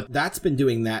glowing, but that's been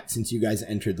doing that since you guys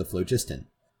entered the phlogiston.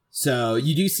 So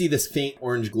you do see this faint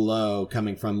orange glow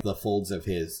coming from the folds of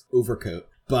his overcoat,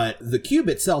 but the cube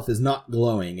itself is not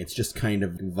glowing. It's just kind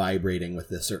of vibrating with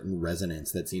a certain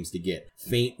resonance that seems to get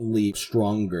faintly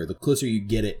stronger the closer you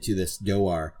get it to this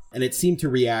Dohar. And it seemed to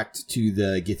react to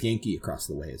the Githyanki across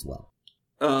the way as well.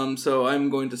 So I'm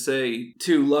going to say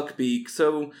to Luckbeak,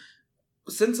 so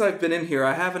since I've been in here,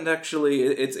 I haven't actually,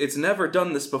 it's never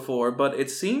done this before, but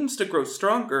it seems to grow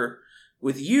stronger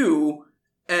with you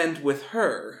and with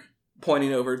her,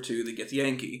 pointing over to the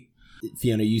Githyanki.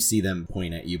 Fiona, you see them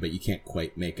point at you, but you can't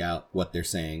quite make out what they're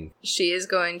saying. She is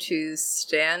going to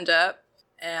stand up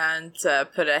and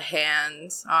put a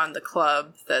hand on the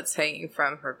club that's hanging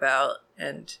from her belt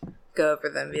and go over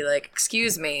them and be like,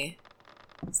 "Excuse me,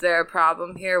 is there a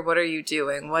problem here? What are you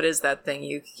doing? What is that thing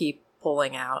you keep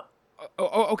pulling out?"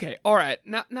 Okay, all right.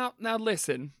 Now,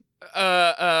 listen.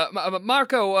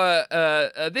 Marco,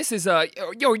 this is,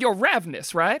 you're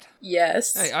Ravenous, right?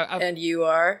 Yes, Hey, and you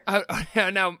are?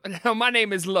 Now, my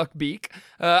name is Luckbeak.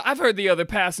 I've heard the other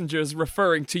passengers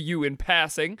referring to you in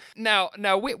passing. Now,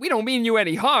 we don't mean you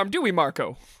any harm, do we,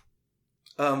 Marco?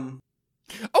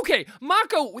 Okay,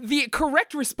 Marco, the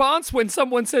correct response when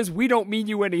someone says we don't mean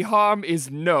you any harm is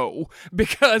no,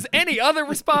 because any other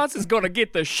response is gonna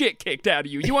get the shit kicked out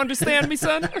of you. You understand me,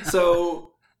 son?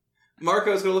 So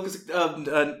Marco's gonna look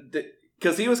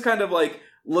because he was kind of like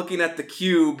looking at the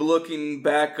cube, looking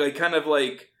back, like kind of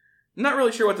like not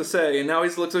really sure what to say, and now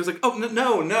he's like, "Oh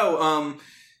no,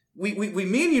 we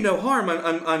mean you no harm.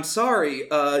 I'm sorry.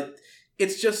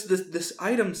 It's just this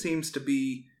item seems to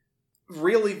be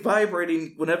really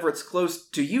vibrating whenever it's close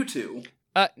to you two."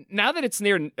 Now that it's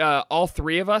near all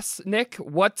three of us, Nick,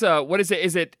 what is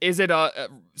it? Is it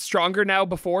stronger now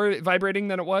before vibrating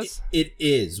than it was? It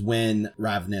is when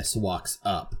Ravenous walks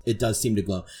up. It does seem to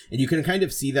glow. And you can kind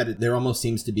of see that there almost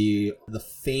seems to be the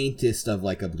faintest of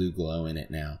like a blue glow in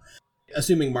it now.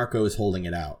 Assuming Marco is holding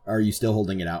it out. Are you still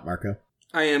holding it out, Marco?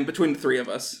 I am, between the three of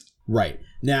us. Right.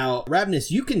 Now,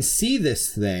 Ravenous, you can see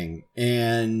this thing,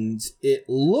 and it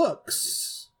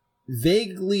looks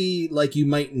vaguely like you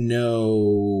might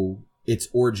know its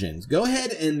origins. Go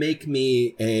ahead and make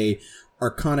me a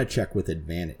Arcana check with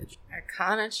advantage.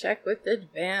 Arcana check with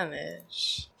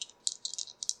advantage.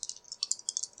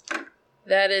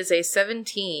 That is a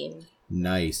 17.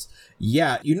 Nice.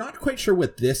 Yeah, you're not quite sure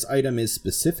what this item is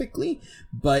specifically,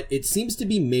 but it seems to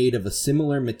be made of a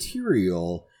similar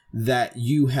material that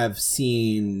you have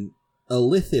seen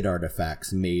Illithid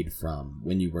artifacts made from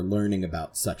when you were learning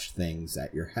about such things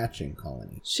at your hatching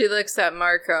colony. She looks at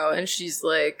Marco and she's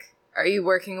like, "Are you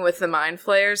working with the Mind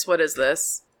Flayers? What is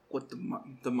this?" What,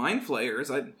 the Mind Flayers?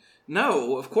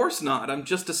 No, of course not. I'm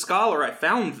just a scholar. I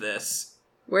found this.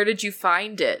 Where did you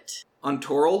find it? On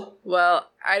Toril? Well,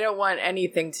 I don't want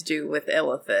anything to do with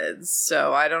Illithids,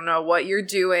 so I don't know what you're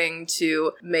doing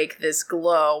to make this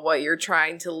glow, what you're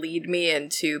trying to lead me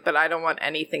into, but I don't want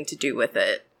anything to do with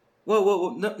it.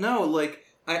 Whoa, no, like,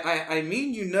 I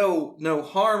mean you no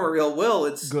harm or ill will.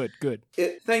 It's... Good.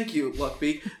 Thank you,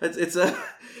 Luckbeak.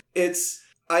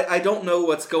 I don't know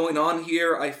what's going on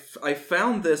here. I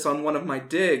found this on one of my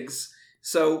digs,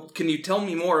 so can you tell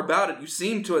me more about it? You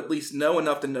seem to at least know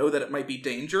enough to know that it might be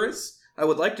dangerous. I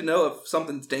would like to know if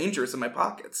something's dangerous in my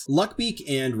pockets. Luckbeak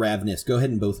and Ravenous, go ahead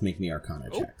and both make me Arcana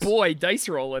checks. Oh boy, dice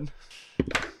rolling.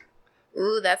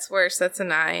 Ooh, that's worse. That's a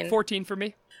 9. 14 for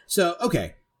me. So,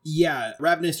 okay. Yeah,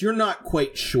 Ravenous, you're not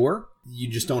quite sure. You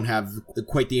just don't have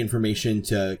quite the information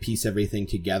to piece everything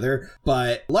together.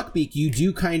 But Luckbeak, you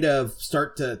do kind of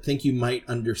start to think you might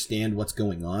understand what's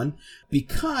going on,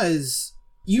 because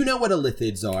you know what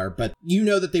Illithids are, but you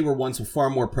know that they were once far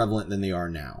more prevalent than they are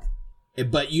now.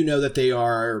 But you know that they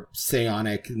are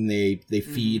psionic, and they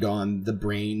feed on the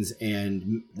brains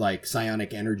and like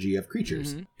psionic energy of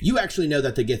creatures. Mm-hmm. You actually know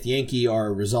that the Githyanki are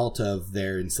a result of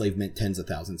their enslavement tens of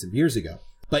thousands of years ago.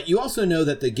 But you also know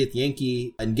that the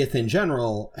Githyanki and Gith in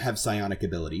general have psionic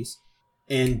abilities,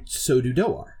 and so do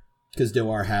Doar, because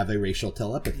Doar have a racial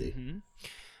telepathy. Mm-hmm.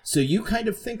 So you kind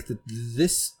of think that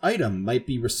this item might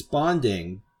be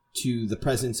responding to the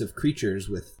presence of creatures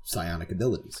with psionic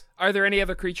abilities. Are there any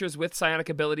other creatures with psionic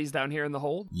abilities down here in the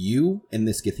hold? You and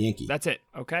this Githyanki. That's it.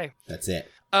 Okay. That's it.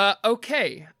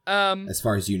 Okay. As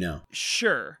far as you know.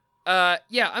 Sure.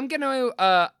 Yeah, I'm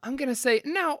gonna say,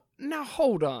 now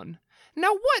hold on.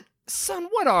 Now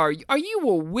what are you? Are you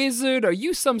a wizard? Are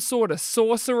you some sort of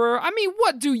sorcerer? I mean,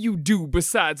 what do you do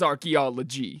besides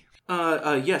archaeology?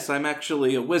 Yes, I'm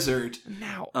actually a wizard.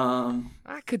 Now,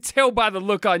 I could tell by the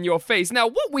look on your face. Now,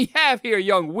 what we have here,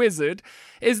 young wizard,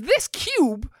 is this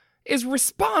cube is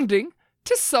responding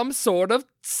to some sort of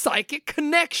psychic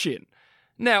connection.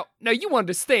 Now you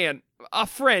understand, our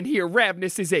friend here,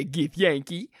 Ravenous, is a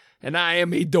Githyanki, and I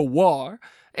am a Doar.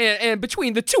 And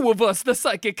between the two of us, the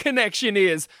psychic connection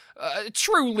is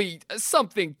truly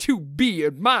something to be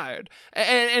admired.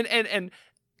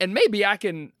 And maybe I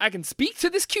can speak to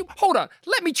this cube. Hold on,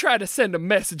 let me try to send a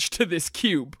message to this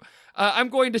cube. I'm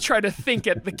going to try to think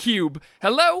at the cube.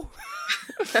 Hello?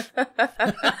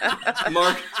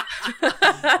 Mark.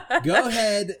 Go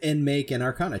ahead and make an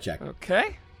Arcana check.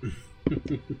 Okay.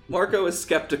 Marco is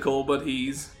skeptical, but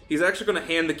he's actually going to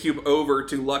hand the cube over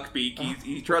to Luckbeak.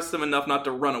 He trusts him enough not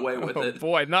to run away with Oh it.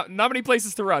 boy, not many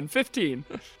places to run. 15.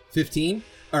 15?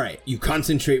 All right, you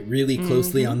concentrate really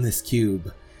closely on this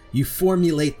cube. You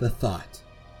formulate the thought,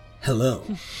 hello.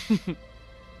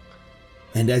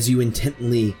 And as you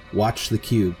intently watch the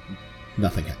cube,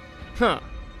 nothing happens. Huh.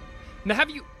 Now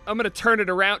I'm gonna turn it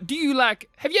around.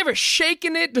 Have you ever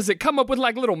shaken it? Does it come up with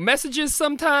like little messages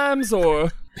sometimes,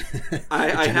 or?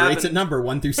 I Generates a haven't, number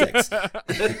 1 through 6.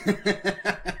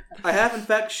 I have in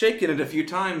fact shaken it a few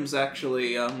times,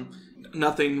 actually.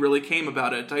 Nothing really came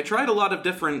about it. I tried a lot of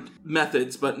different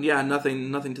methods, but yeah,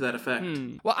 nothing to that effect.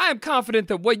 Well, I am confident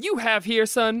that what you have here,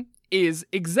 son, is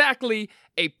exactly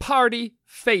a party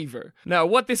favor. Now,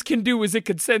 what this can do is it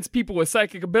could sense people with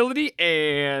psychic ability,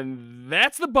 and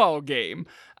that's the ball game.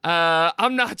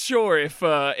 I'm not sure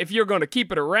if you're going to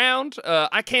keep it around.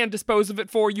 I can dispose of it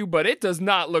for you, but it does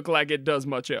not look like it does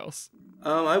much else.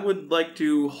 I would like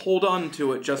to hold on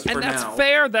to it just for now. And that's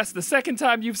fair. That's the second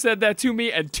time you've said that to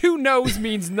me, and 2 no's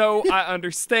means no. I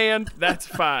understand. That's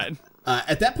fine.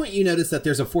 At that point, you notice that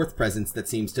there's a 4th presence that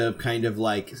seems to have kind of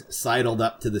like sidled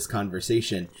up to this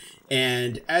conversation.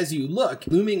 And as you look,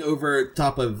 looming over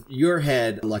top of your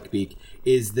head, Luckbeak,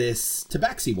 is this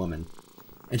Tabaxi woman.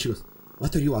 And she goes,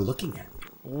 "What are you all looking at?"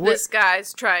 This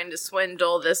guy's trying to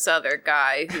swindle this other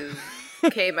guy who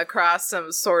came across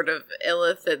some sort of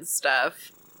illithid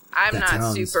stuff. I'm That not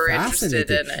sounds super interested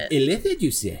in fascinating. it. Illithid,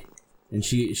 you say? And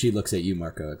she looks at you,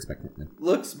 Marco, expectantly.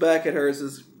 Looks back at her and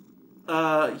says,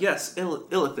 yes,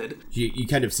 illithid. You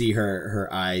kind of see her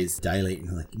eyes dilate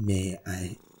and like, may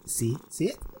I see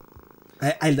it?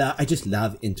 I just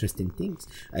love interesting things.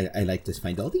 I like to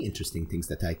find all the interesting things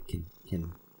that I can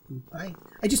find.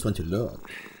 I just want to look.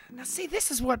 Now, see,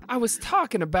 this is what I was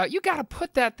talking about. You gotta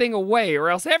put that thing away, or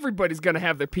else everybody's gonna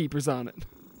have their peepers on it.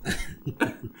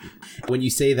 When you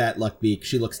say that, Luckbeak,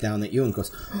 she looks down at you and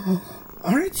goes, "Oh,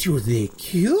 aren't you the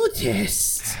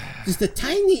cutest? Just a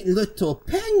tiny little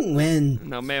penguin."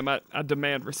 No, ma'am, I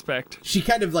demand respect. She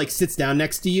kind of like sits down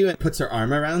next to you and puts her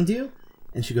arm around you,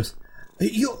 and she goes,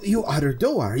 You are a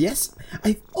Doar, yes?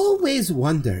 I've always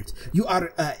wondered. You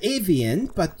are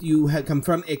avian, but you have come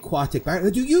from aquatic.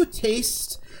 Do you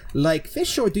taste like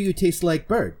fish or do you taste like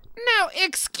bird? Now,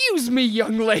 excuse me,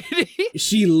 young lady.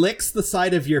 She licks the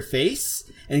side of your face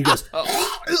and goes,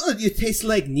 "You taste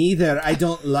like neither. I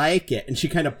don't like it." And she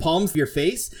kind of palms your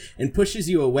face and pushes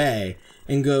you away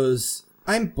and goes,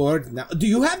 "I'm bored now. Do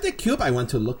you have the cube? I want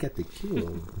to look at the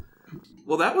cube."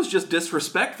 Well, that was just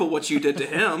disrespectful what you did to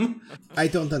him. I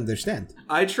don't understand.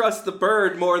 I trust the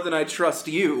bird more than I trust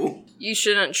you. You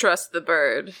shouldn't trust the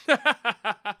bird.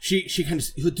 She kind of,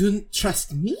 "You don't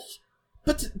trust me?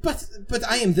 But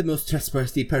I am the most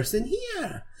trustworthy person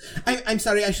here. I'm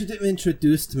sorry, I should have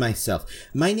introduced myself.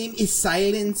 My name is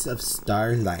Silence of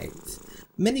Starlight.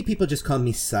 Many people just call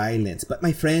me Silence, but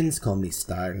my friends call me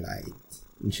Starlight."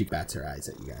 And she bats her eyes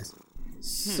at you guys.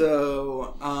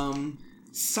 So,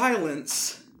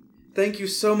 Silence, thank you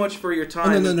so much for your Oh,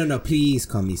 time. no, please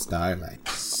call me Starlight.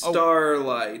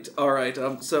 Starlight. Alright,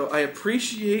 so I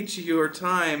appreciate your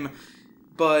time,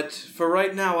 but for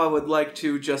right now I would like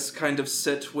to just kind of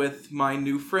sit with my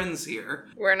new friends here.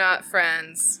 We're not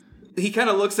friends. He kind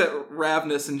of looks at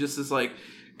Ravnus and just is like,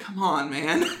 come on,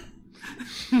 man.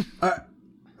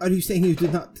 Are you saying you do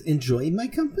not enjoy my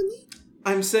company?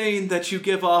 I'm saying that you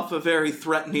give off a very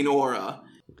threatening aura.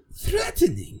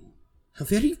 Threatening? How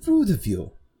very rude of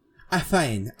you.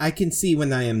 Fine, I can see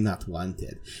when I am not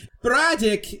wanted.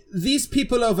 Braddock, these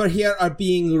people over here are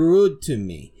being rude to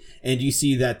me. And you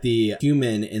see that the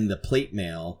human in the plate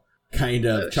mail kind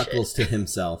of chuckles to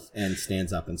himself and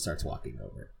stands up and starts walking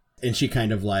over. And she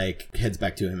kind of like heads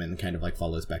back to him and kind of like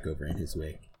follows back over in his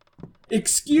wake.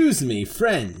 "Excuse me,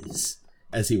 friends,"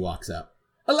 as he walks up.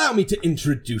 "Allow me to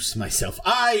introduce myself.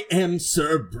 I am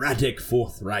Sir Braddock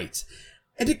Forthright.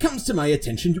 And it comes to my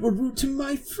attention you were rude to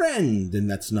my friend, and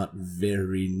that's not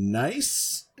very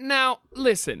nice." Now,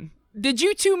 listen. Did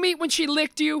you two meet when she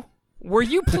licked you? Were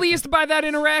you pleased by that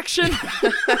interaction?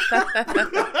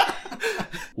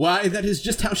 Why, that is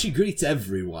just how she greets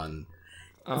everyone.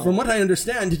 From what I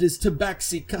understand, it is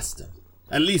Tabaxi custom.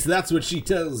 At least that's what she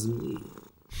tells me.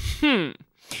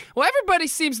 Well, everybody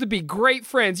seems to be great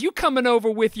friends. You coming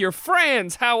over with your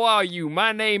friends. How are you?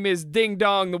 My name is Ding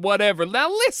Dong the whatever. Now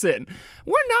listen,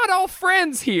 we're not all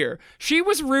friends here. She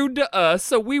was rude to us,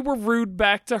 so we were rude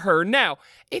back to her. Now,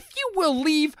 if you will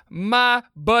leave my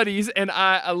buddies and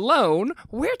I alone,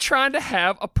 we're trying to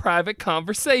have a private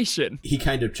conversation. He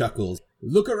kind of chuckles.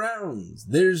 "Look around.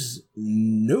 There's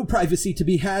no privacy to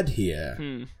be had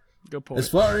here." Good point. As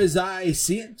far as I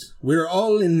see it, we're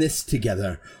all in this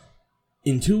together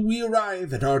until we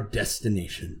arrive at our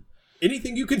destination.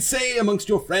 Anything you can say amongst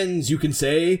your friends, you can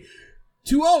say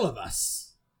to all of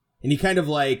us. And he kind of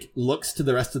like looks to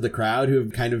the rest of the crowd who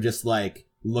have kind of just like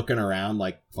looking around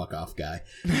like, fuck off, guy.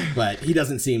 But he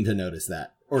doesn't seem to notice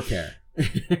that or care.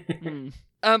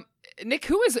 Nick,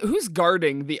 who's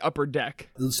guarding the upper deck?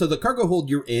 So the cargo hold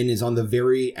you're in is on the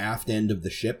very aft end of the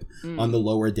ship, on the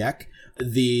lower deck.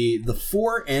 The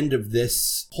fore end of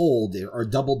this hold are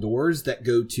double doors that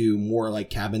go to more like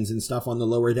cabins and stuff on the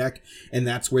lower deck, and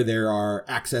that's where there are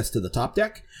access to the top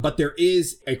deck. But there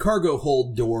is a cargo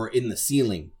hold door in the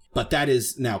ceiling, but that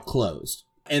is now closed.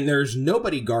 And there's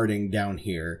nobody guarding down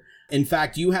here. In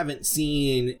fact, you haven't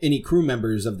seen any crew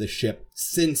members of the ship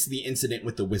since the incident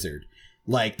with the wizard.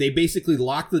 Like, they basically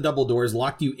locked the double doors,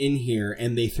 locked you in here,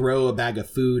 and they throw a bag of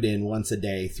food in once a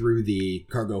day through the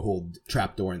cargo hold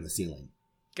trapdoor in the ceiling.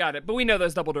 Got it. But we know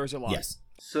those double doors are locked. Yes.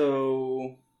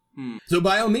 So... So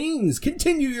by all means,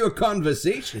 continue your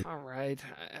conversation. All right.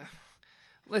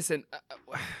 Listen,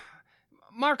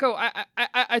 Marco,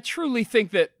 I truly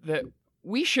think that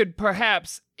we should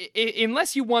perhaps,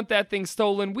 unless you want that thing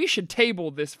stolen, we should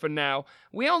table this for now.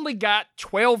 We only got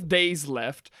 12 days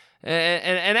left.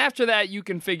 And after that, you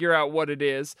can figure out what it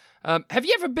is. Have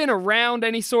you ever been around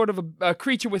any sort of a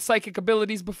creature with psychic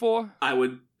abilities before? I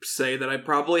would say that I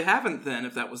probably haven't then,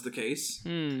 if that was the case.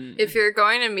 If you're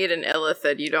going to meet an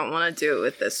Illithid, you don't want to do it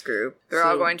with this group. They're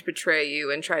all going to betray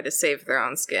you and try to save their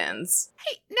own skins.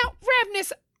 Hey, now,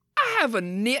 Ravnus, I have a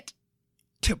nit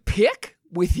to pick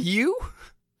with you.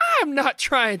 I'm not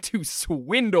trying to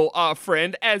swindle our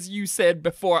friend, as you said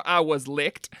before I was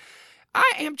licked.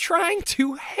 I am trying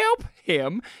to help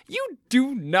him. You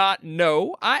do not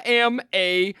know I am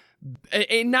a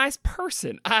nice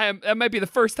person. That might be the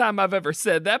first time I've ever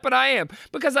said that, but I am,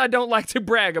 because I don't like to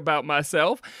brag about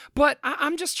myself. But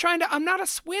I'm just trying to, I'm not a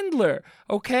swindler,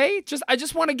 okay? I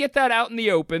just want to get that out in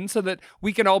the open so that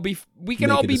we can all be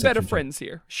better friends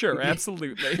here. Sure,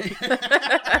 absolutely.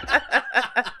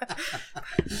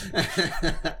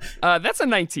 That's a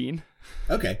 19.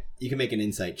 Okay, you can make an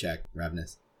insight check,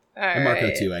 Ravnus. All Or Marco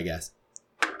right. too, I guess.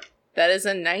 That is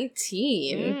a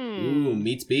 19. Ooh,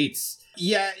 meets beats.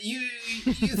 Yeah, you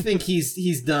think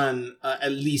he's done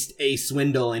at least a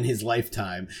swindle in his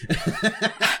lifetime.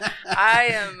 I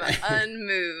am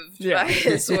unmoved by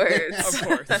his words. Of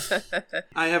course.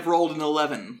 I have rolled an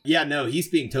 11. Yeah, no, he's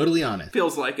being totally honest.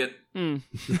 Feels like it.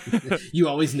 You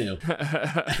always knew.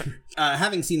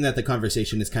 Having seen that the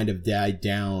conversation has kind of died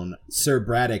down, Sir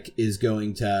Braddock is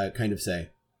going to kind of say,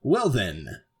 well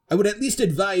then, I would at least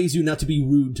advise you not to be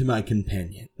rude to my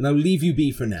companion, and I'll leave you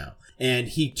be for now. And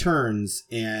he turns,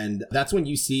 and that's when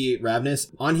you see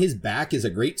Ravnus. On his back is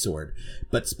a greatsword,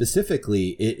 but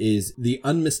specifically it is the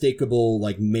unmistakable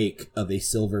make of a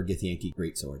silver Githyanki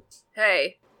greatsword.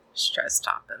 Hey, just try to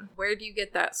stop him. Where do you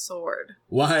get that sword?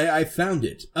 Why, I found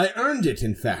it. I earned it,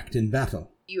 in fact, in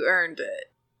battle. You earned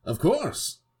it. Of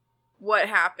course. What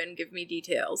happened? Give me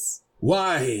details.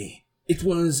 Why, it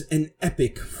was an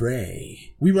epic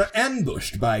fray. We were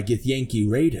ambushed by Githyanki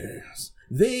raiders.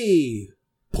 They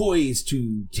poised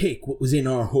to take what was in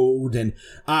our hold, and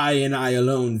I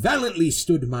alone valiantly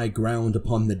stood my ground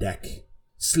upon the deck,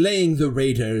 slaying the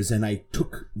raiders, and I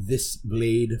took this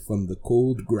blade from the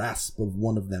cold grasp of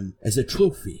one of them as a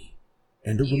trophy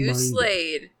and a You reminder.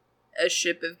 slayed a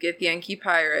ship of Githyanki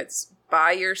pirates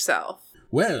by yourself.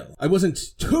 Well, I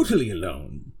wasn't totally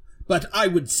alone, but I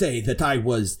would say that I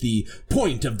was the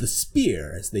point of the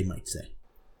spear, as they might say.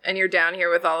 And you're down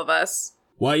here with all of us?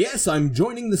 Why, yes, I'm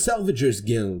joining the Salvagers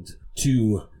Guild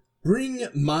to bring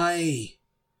my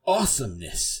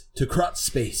awesomeness to Krot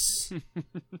Space,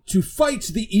 to fight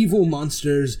the evil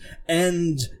monsters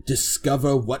and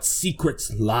discover what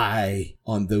secrets lie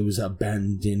on those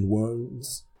abandoned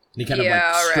worlds. And he kind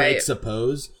of strikes a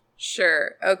pose.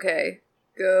 Sure, okay.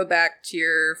 Go back to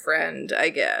your friend, I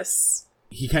guess.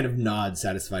 He kind of nods,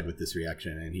 satisfied with this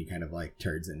reaction, and he kind of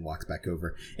turns and walks back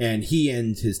over. And he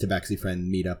and his Tabaxi friend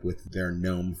meet up with their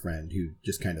gnome friend, who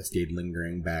just kind of stayed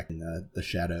lingering back in the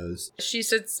shadows. She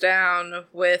sits down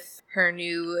with her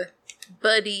new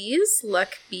buddies,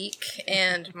 Luckbeak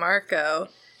and Marco,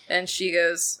 and she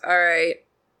goes, all right,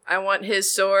 I want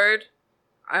his sword.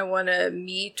 I want to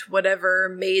meet whatever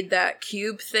made that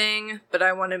cube thing, but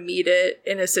I want to meet it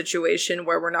in a situation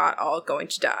where we're not all going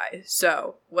to die.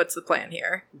 So, what's the plan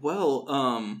here? Well,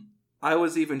 I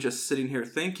was even just sitting here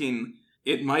thinking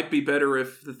it might be better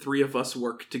if the three of us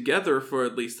work together for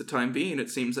at least the time being. It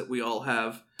seems that we all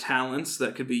have talents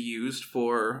that could be used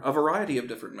for a variety of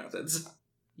different methods.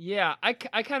 Yeah, I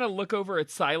kind of look over at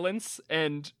Silence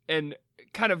and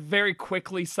kind of very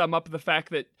quickly sum up the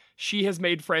fact that she has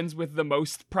made friends with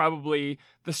probably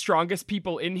the strongest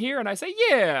people in here, and I say,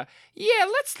 yeah,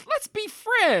 let's be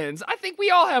friends. I think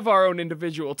we all have our own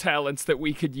individual talents that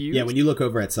we could use. Yeah, when you look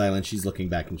over at Silence, she's looking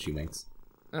back and she winks.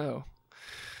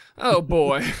 Oh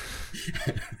boy.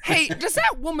 Hey, does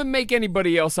that woman make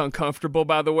anybody else uncomfortable,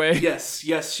 by the way?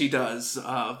 Yes, she does.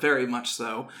 Very much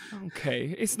so.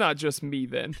 Okay, it's not just me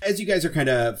then. As you guys are kind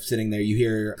of sitting there, you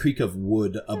hear a creak of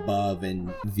wood above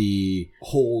and the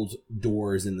hold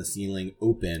doors in the ceiling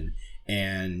open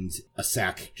and a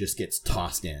sack just gets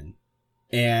tossed in.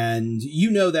 And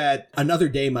you know that another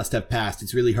day must have passed.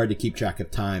 It's really hard to keep track of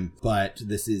time, but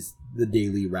this is the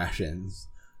daily rations.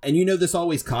 And you know this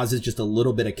always causes just a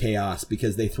little bit of chaos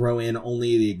because they throw in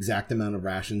only the exact amount of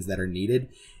rations that are needed.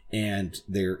 And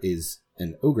there is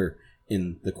an ogre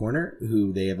in the corner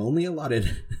who they have only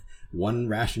allotted one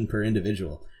ration per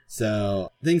individual.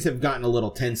 So things have gotten a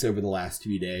little tense over the last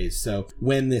few days. So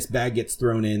when this bag gets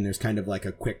thrown in, there's kind of like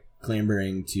a quick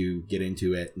clambering to get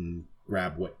into it and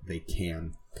grab what they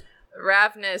can.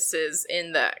 Ravnus is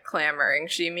in that clamoring.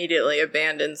 She immediately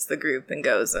abandons the group and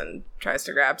goes and tries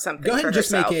to grab something. Go ahead and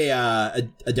just herself. make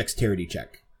a dexterity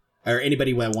check. Or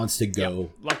anybody that wants to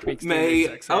go. Yep. May,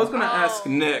 I was going to ask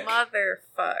Nick.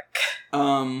 Motherfuck.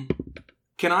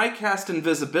 Can I cast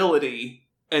invisibility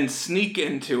and sneak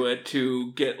into it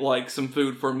to get, like, some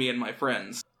food for me and my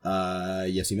friends?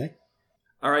 Yes, you may.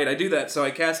 Alright, I do that, so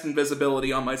I cast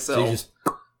invisibility on myself. So you just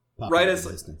pop Right out as-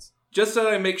 of the distance. Just so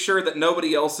I make sure that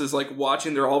nobody else is, like,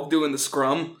 watching. They're all doing the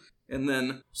scrum, and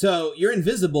then... So you're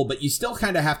invisible, but you still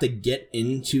kind of have to get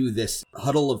into this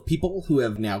huddle of people who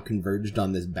have now converged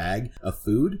on this bag of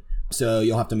food. So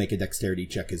you'll have to make a dexterity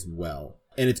check as well.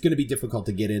 And it's going to be difficult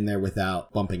to get in there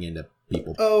without bumping into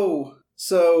people. Oh,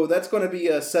 so that's going to be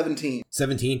a 17.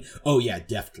 17? Oh yeah,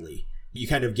 deftly. You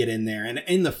kind of get in there, and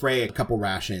in the fray, a couple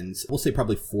rations, we'll say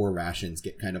probably 4 rations,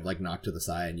 get kind of like knocked to the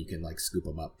side, and you can like scoop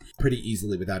them up pretty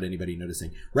easily without anybody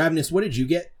noticing. Ravnus, what did you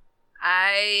get?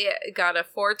 I got a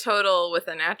 4 total with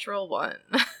a natural 1.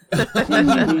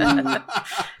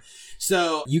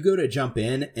 So you go to jump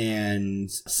in,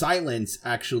 and Silence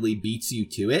actually beats you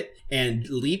to it and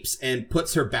leaps and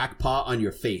puts her back paw on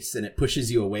your face, and it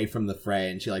pushes you away from the fray,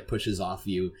 and she like pushes off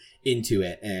you into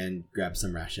it and grabs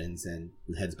some rations and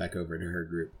heads back over to her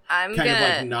group. I'm kind of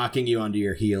like gonna knocking you onto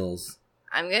your heels.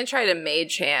 I'm gonna try to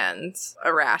mage hand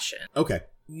a ration. Okay.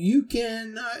 You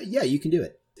can, you can do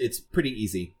it. It's pretty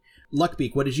easy.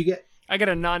 Luckbeak, what did you get? I get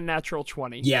a non-natural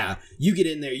 20. Yeah, you get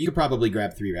in there. You could probably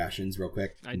grab 3 rations real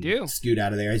quick. I do. Scoot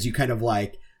out of there as you kind of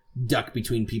like duck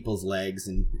between people's legs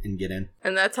and get in.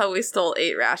 And that's how we stole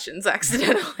 8 rations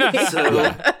accidentally.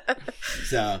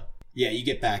 So, yeah, you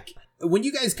get back. When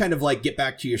you guys kind of like get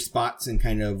back to your spots and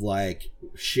kind of like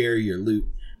share your loot,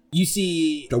 you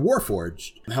see the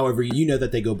Warforged. However, you know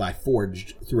that they go by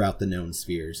Forged throughout the known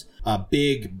spheres. A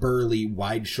big, burly,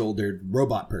 wide-shouldered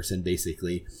robot person,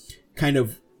 basically, kind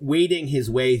of wading his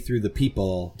way through the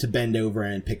people to bend over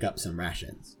and pick up some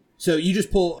rations. So you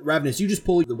just pull, Ravnus, you just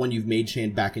pull the one you've made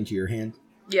hand back into your hand?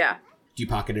 Yeah. Do you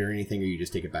pocket it or anything, or you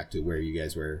just take it back to where you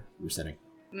guys were sitting?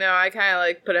 No, I kind of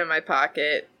like put it in my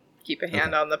pocket, keep a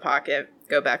hand on the pocket,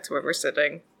 go back to where we're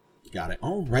sitting. Got it.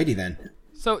 Alrighty then.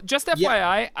 So just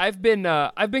FYI,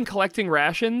 I've been collecting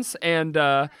rations, and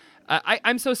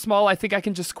I'm so small I think I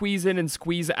can just squeeze in and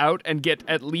squeeze out and get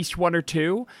at least 1 or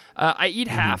 2. I eat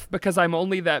half because I'm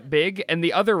only that big, and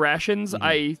the other rations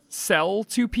I sell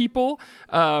to people,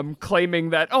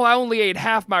 claiming that, I only ate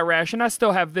half my ration, I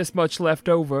still have this much left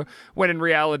over, when in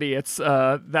reality it's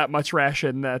that much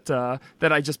ration that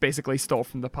I just basically stole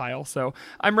from the pile. So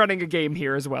I'm running a game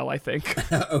here as well, I think.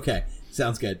 Okay,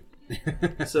 sounds good.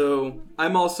 So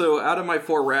I'm also, out of my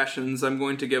 4 rations, I'm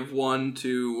going to give 1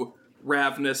 to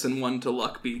Ravnus and 1 to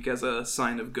Luckbeak as a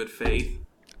sign of good faith.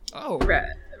 Oh.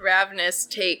 Ravnus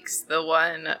takes the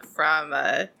one from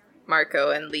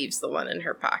Marco and leaves the one in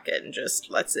her pocket and just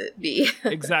lets it be.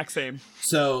 Exact same.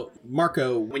 So,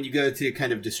 Marco, when you go to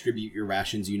kind of distribute your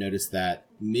rations, you notice that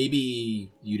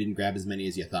maybe you didn't grab as many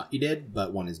as you thought you did,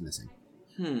 but 1 is missing.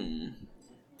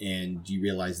 And you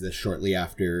realize this shortly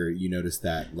after you notice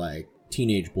that, like,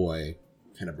 teenage boy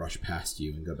kind of brush past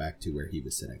you and go back to where he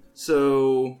was sitting.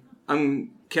 So,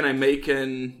 can I make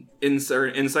an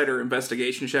insider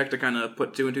investigation check to kind of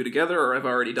put 2 and 2 together, or I've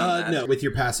already done that? No, with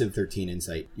your passive 13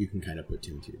 insight, you can kind of put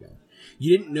 2 and 2 together.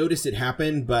 You didn't notice it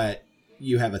happen, but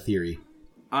you have a theory.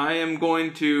 I am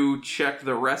going to check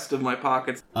the rest of my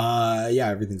pockets. Yeah,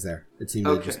 everything's there. It seemed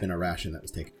to have just been a ration that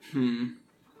was taken.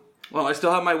 Well, I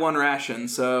still have my 1 ration,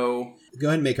 so... Go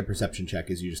ahead and make a perception check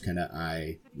as you just kind of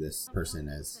eye this person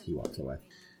as he walks away.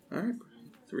 Alright,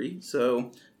 3.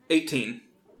 So, 18.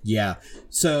 Yeah.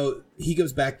 So he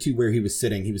goes back to where he was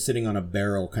sitting. He was sitting on a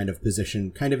barrel kind of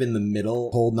position, kind of in the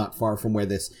middle hole, not far from where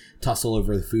this tussle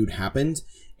over the food happened.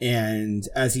 And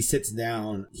as he sits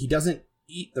down, he doesn't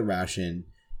eat the ration.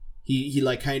 He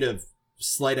like kind of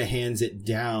sleight of hands it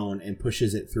down and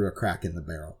pushes it through a crack in the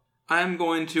barrel. I'm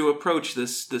going to approach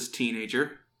this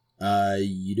teenager.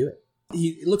 You do it.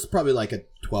 He looks probably like a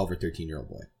 12 or 13-year-old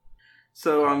boy.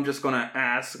 So I'm just going to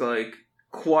ask, like,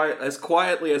 as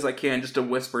quietly as I can, just to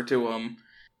whisper to him,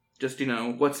 just,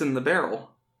 what's in the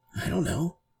barrel? I don't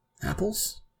know.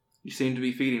 Apples? You seem to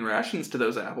be feeding rations to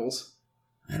those apples.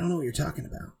 I don't know what you're talking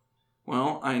about.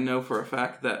 Well, I know for a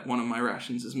fact that one of my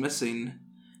rations is missing,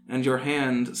 and your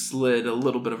hand slid a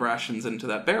little bit of rations into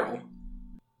that barrel.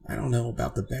 I don't know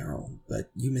about the barrel,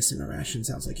 but you missing a ration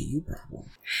sounds like a you problem.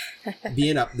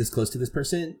 Being up this close to this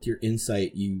person, to your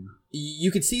insight,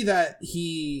 you could see that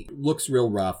he looks real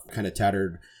rough, kind of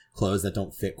tattered clothes that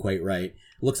don't fit quite right.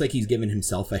 Looks like he's given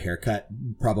himself a haircut,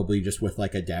 probably just with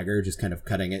like a dagger, just kind of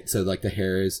cutting it so like the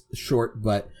hair is short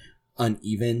but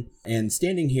uneven. And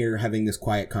standing here having this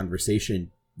quiet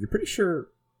conversation, you're pretty sure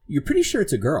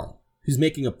it's a girl who's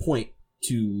making a point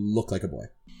to look like a boy.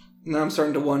 Now I'm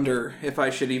starting to wonder if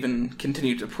I should even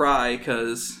continue to pry,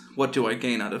 because what do I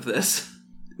gain out of this?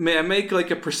 May I make, like,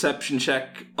 a perception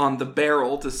check on the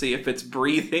barrel to see if it's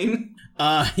breathing?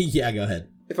 Yeah, go ahead.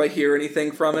 If I hear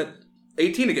anything from it.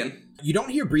 18 again. You don't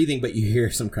hear breathing, but you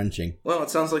hear some crunching. Well, it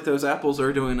sounds like those apples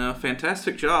are doing a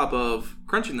fantastic job of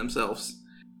crunching themselves.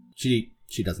 She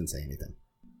doesn't say anything.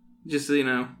 Just,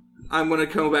 I'm going to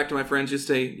go back to my friends, just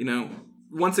say,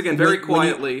 once again, very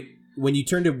quietly. When you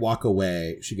turn to walk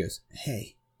away, she goes,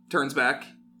 "Hey." Turns back.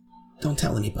 "Don't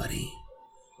tell anybody.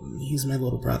 He's my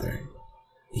little brother.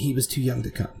 He was too young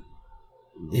to come.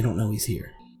 They don't know he's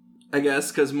here." I guess,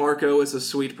 because Marco is a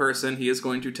sweet person, he is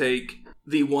going to take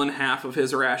the one half of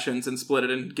his rations and split it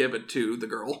and give it to the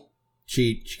girl.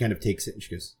 She kind of takes it and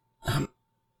she goes,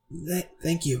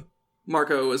 thank you."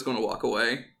 Marco is going to walk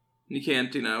away. You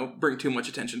can't, bring too much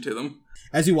attention to them.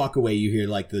 As you walk away, you hear,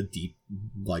 like, the deep,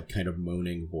 like, kind of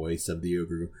moaning voice of the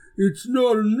ogre go, "It's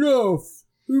not enough!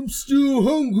 I'm still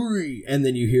hungry!" And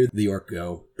then you hear the orc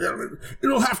go,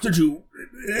 "It'll have to do.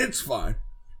 It's fine.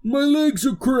 My legs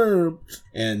are cramped."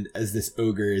 And as this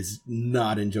ogre is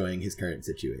not enjoying his current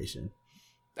situation.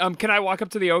 Can I walk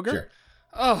up to the ogre? Sure.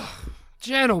 Oh,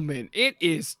 gentlemen, it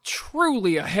is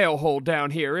truly a hellhole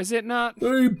down here, is it not?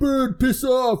 "Hey, bird, piss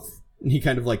off!" And he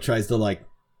kind of, like, tries to, like,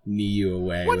 knee you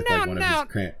away with, like, one of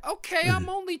his cramp. Okay, I'm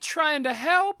only trying to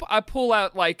help. I pull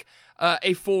out, like,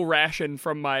 a full ration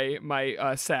from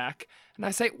my sack, and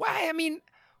I say, "Why, I mean,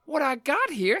 what I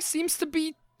got here seems to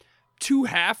be 2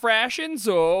 half rations,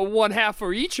 or 1 half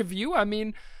for each of you. I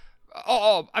mean,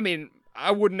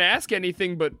 I wouldn't ask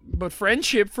anything but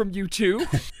friendship from you two."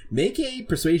 Make a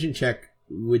persuasion check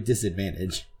with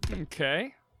disadvantage.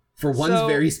 Okay. For one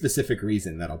very specific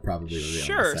reason that I'll probably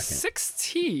reveal in a second.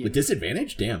 16. With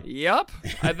disadvantage? Damn. Yep.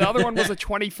 The other one was a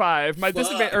 25. My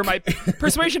my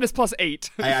persuasion is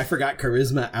 +8. I forgot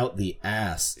charisma out the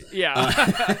ass.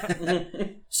 Yeah.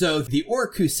 So the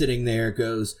orc who's sitting there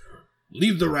goes,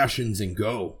 "Leave the rations and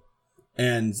go."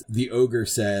 And the ogre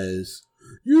says,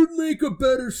 "You'd make a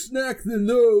better snack than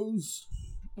those."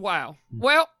 Wow.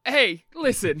 Well, hey,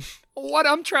 listen. What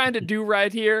I'm trying to do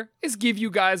right here is give you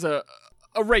guys a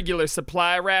regular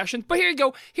supply of rations. But here you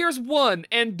go. Here's 1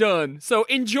 and done. So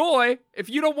enjoy. If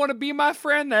you don't want to be my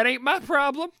friend, that ain't my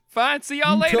problem. Fine. See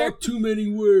y'all later. You talk too many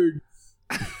words.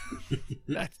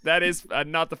 That is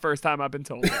not the first time I've been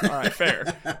told. All right, fair.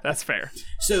 That's fair.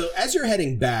 So as you're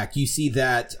heading back, you see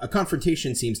that a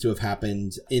confrontation seems to have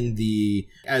happened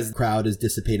as the crowd is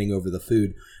dissipating over the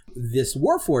food. This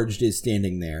Warforged is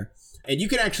standing there, and you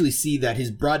can actually see that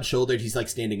he's broad-shouldered. He's like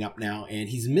standing up now, and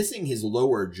he's missing his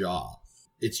lower jaw.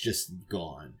 It's just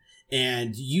gone.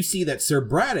 And you see that Sir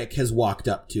Braddock has walked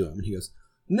up to him, and he goes,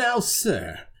 "Now,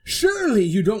 sir, surely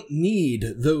you don't need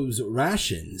those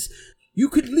rations. You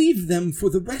could leave them for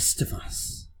the rest of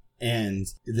us." And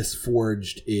this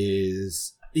Forged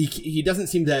is... He doesn't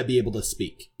seem to be able to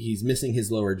speak. He's missing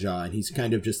his lower jaw, and he's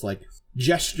kind of just like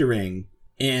gesturing,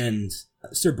 and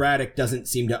Sir Braddock doesn't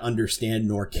seem to understand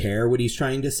nor care what he's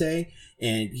trying to say,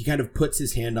 and he kind of puts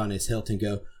his hand on his hilt and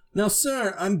go, "Now,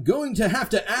 sir, I'm going to have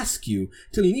to ask you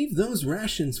to leave those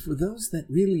rations for those that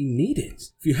really need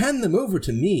it. If you hand them over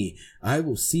to me, I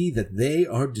will see that they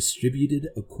are distributed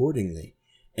accordingly."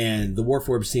 And the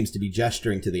Warforged seems to be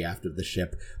gesturing to the aft of the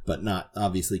ship, but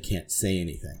obviously can't say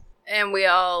anything. And we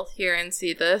all hear and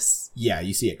see this. Yeah,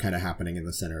 you see it kind of happening in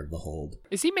the center of the hold.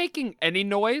 Is he making any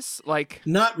noise? Like,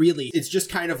 Not really. It's just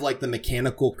kind of like the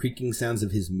mechanical creaking sounds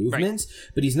of his movements,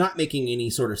 but he's not making any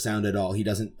sort of sound at all. He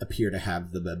doesn't appear to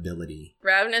have the ability.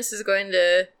 Ravenous is going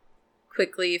to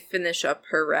quickly finish up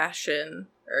her ration,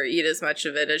 or eat as much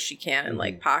of it as she can and,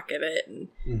 like, pocket it,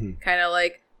 and kind of,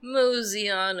 like, mosey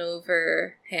on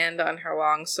over, hand on her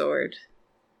longsword.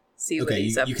 See what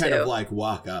he's up to. You kind of, like,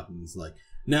 walk up and it's like,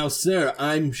 "Now, sir,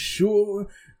 I'm sure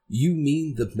you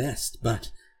mean the best,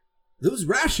 but those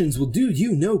rations will do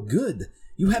you no good.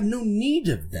 You have no need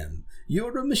of them.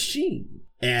 You're a machine."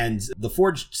 And the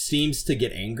Forged seems to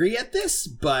get angry at this,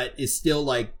 but is still,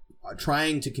 like,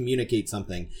 trying to communicate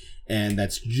something, and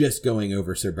that's just going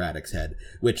over Sir Braddock's head,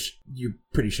 which you're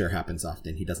pretty sure happens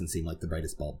often. He doesn't seem like the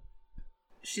brightest bulb.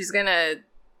 She's gonna...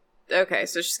 Okay,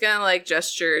 so she's gonna, like,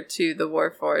 gesture to the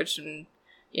Warforged and,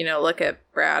 you know, look at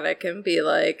Braddock and be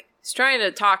like, he's trying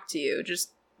to talk to you.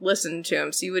 Just listen to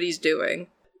him, see what he's doing.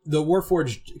 The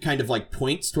Warforged kind of, like,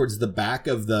 points towards the back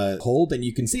of the hold, and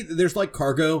you can see that there's, like,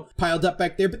 cargo piled up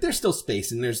back there, but there's still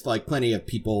space, and there's, like, plenty of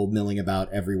people milling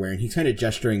about everywhere, and he's kind of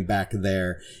gesturing back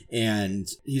there, and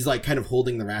he's, like, kind of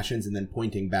holding the rations and then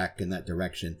pointing back in that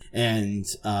direction. And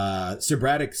Sir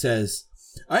Braddock says,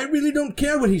 "I really don't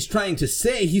care what he's trying to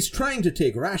say. He's trying to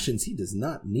take rations he does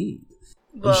not need.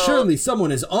 Well, and surely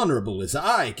someone as honorable as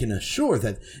I can assure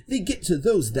that they get to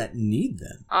those that need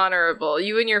them." honorable.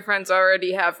 You and your friends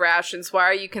already have rations. Why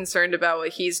are you concerned about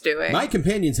what he's doing? "My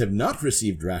companions have not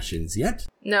received rations yet."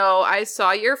 No, I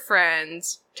saw your friend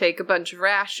take a bunch of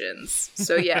rations.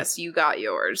 So yes, you got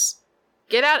yours.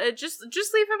 Get out. Just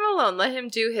leave him alone. Let him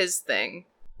do his thing.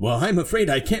 "Well, I'm afraid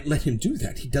I can't let him do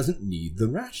that. He doesn't need the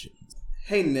rations."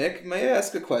 Hey, Nick, may I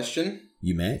ask a question?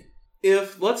 "You may."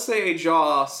 If, let's say, a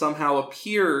jaw somehow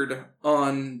appeared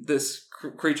on this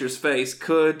creature's face,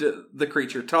 could the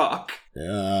creature talk?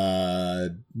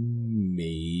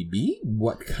 Maybe?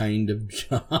 What kind of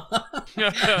jaw?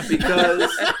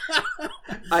 Because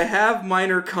I have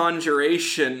minor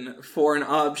conjuration for an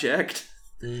object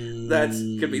that's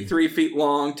could be 3 feet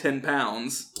long, 10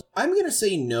 pounds. I'm gonna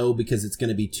say no, because it's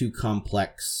gonna be too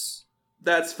complex.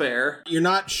 That's fair. You're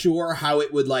not sure how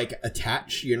it would, like,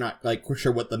 attach. You're not, like,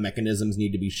 sure what the mechanisms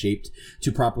need to be shaped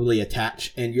to properly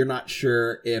attach, and you're not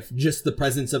sure if just the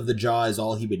presence of the jaw is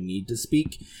all he would need to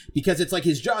speak, because it's like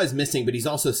his jaw is missing, but he's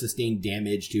also sustained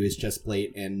damage to his chest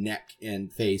plate and neck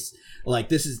and face.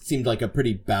 Like, seemed like a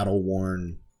pretty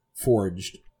battle-worn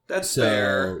Forged. That's So,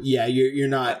 fair. yeah, you're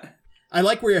not... I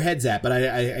like where your head's at, but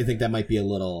I think that might be a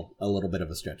little bit of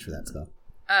a stretch for that spell.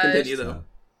 Continue, though.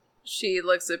 She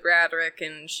looks at Braddock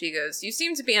and she goes, "You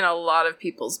seem to be in a lot of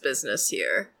people's business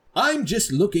here." "I'm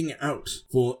just looking out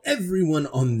for everyone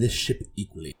on this ship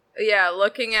equally." Yeah,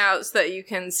 looking out so that you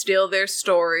can steal their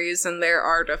stories and their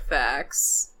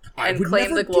artifacts I and would claim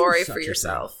never the do glory such for a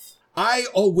yourself. "I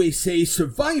always say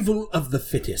survival of the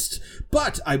fittest,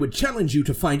 but I would challenge you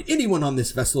to find anyone on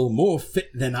this vessel more fit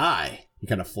than I." He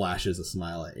kind of flashes a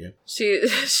smile at you.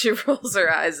 She rolls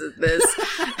her eyes at this.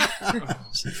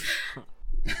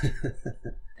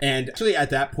 And actually,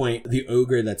 at that point, the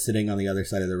ogre that's sitting on the other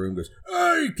side of the room goes,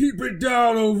 "Hey, keep it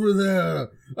down over there.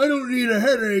 I don't need a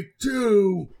headache,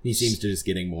 too." He seems to just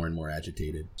getting more and more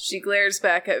agitated. She glares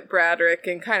back at Braddock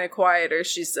and kind of quieter,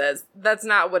 she says, "That's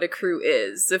not what a crew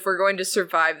is. If we're going to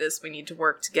survive this, we need to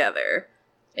work together.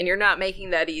 And you're not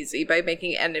making that easy by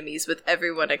making enemies with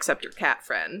everyone except your cat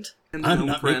friend." And I'm no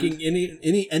not friend. making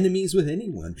any enemies with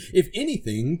anyone. If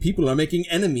anything, people are making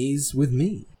enemies with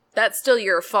me. That's still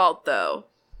your fault, though.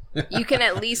 You can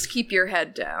at least keep your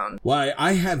head down. Why,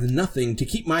 I have nothing to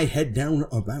keep my head down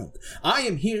about. I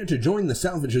am here to join the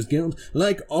Salvagers Guild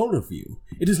like all of you.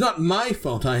 It is not my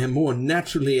fault I am more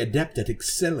naturally adept at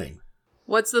excelling.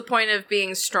 What's the point of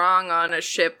being strong on a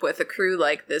ship with a crew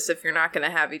like this if you're not going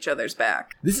to have each other's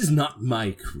back? This is not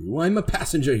my crew. I'm a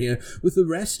passenger here with the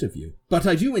rest of you. But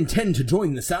I do intend to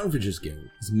join the Salvagers Guild,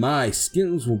 as my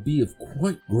skills will be of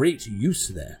quite great use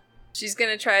there. She's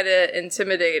going to try to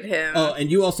intimidate him. Oh,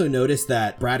 and you also notice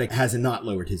that Braddock has not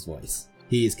lowered his voice.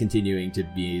 He is continuing to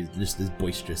be just as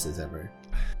boisterous as ever.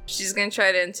 She's going to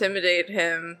try to intimidate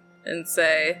him and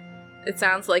say, "It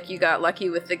sounds like you got lucky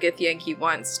with the Githyanki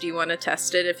once. Do you want to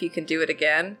test it if you can do it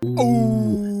again?"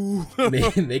 Ooh.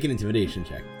 Make an intimidation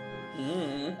check.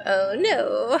 Oh,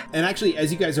 no. And actually,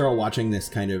 as you guys are all watching this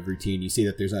kind of routine, you see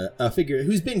that there's a figure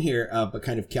who's been here, but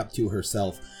kind of kept to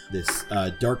herself. This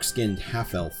dark-skinned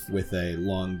half-elf with a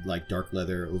long, like, dark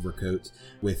leather overcoat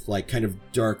with, like, kind of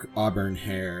dark auburn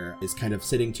hair is kind of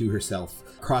sitting to herself,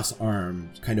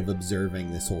 cross-armed, kind of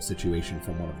observing this whole situation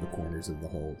from one of the corners of the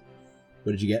hold.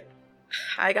 What did you get?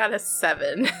 I got a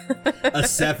 7. A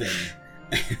 7.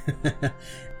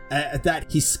 At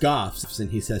that, he scoffs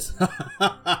and he says,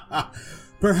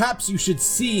 "Perhaps you should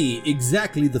see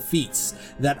exactly the feats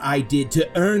that I did to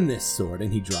earn this sword,"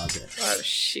 and he draws it. Oh,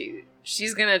 shoot.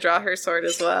 She's gonna draw her sword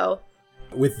as well.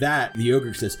 With that, the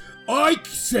ogre says, "I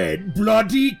said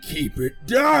bloody keep it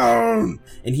down!"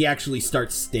 And he actually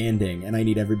starts standing, and I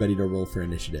need everybody to roll for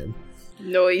initiative.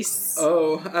 Nice.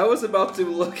 Oh, I was about to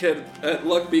look at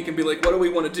Luckbeak and be like, what do we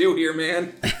want to do here,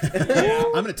 man?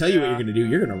 I'm going to tell you what you're going to do.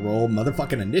 You're going to roll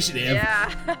motherfucking initiative.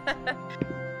 Yeah.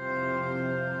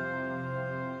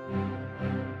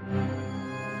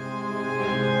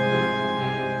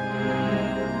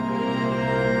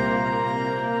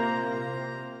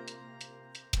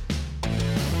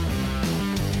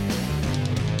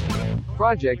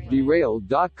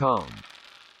 ProjectDerailed.com